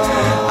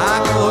 I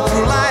go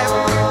through life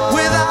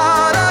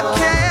without a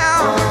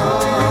care.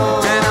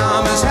 And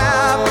I'm as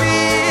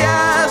happy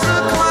as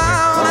a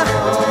clown.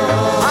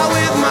 I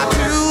with my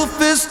 2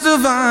 fists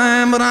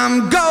divine, but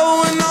I'm going.